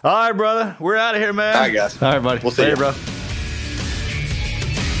 All right, brother. We're out of here, man. All right, guys. All right, buddy. We'll see Later, you, bro.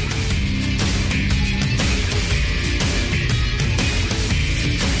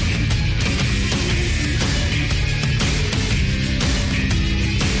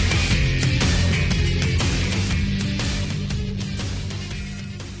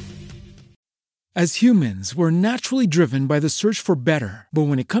 As humans, we're naturally driven by the search for better. But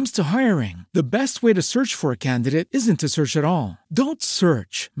when it comes to hiring, the best way to search for a candidate isn't to search at all. Don't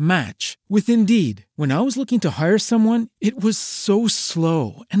search, match with Indeed. When I was looking to hire someone, it was so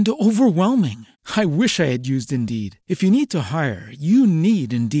slow and overwhelming. I wish I had used Indeed. If you need to hire, you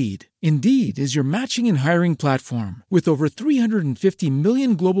need Indeed. Indeed is your matching and hiring platform with over 350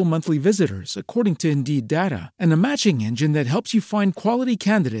 million global monthly visitors, according to Indeed data, and a matching engine that helps you find quality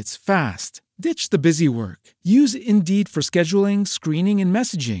candidates fast. Ditch the busy work. Use Indeed for scheduling, screening, and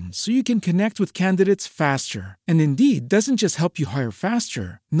messaging so you can connect with candidates faster. And Indeed doesn't just help you hire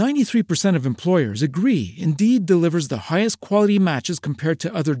faster. 93% of employers agree Indeed delivers the highest quality matches compared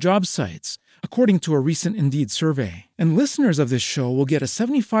to other job sites, according to a recent Indeed survey. And listeners of this show will get a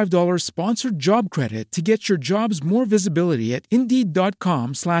 $75 sponsored job credit to get your jobs more visibility at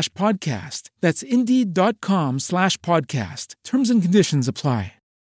Indeed.com/podcast. That's Indeed.com/podcast. Terms and conditions apply.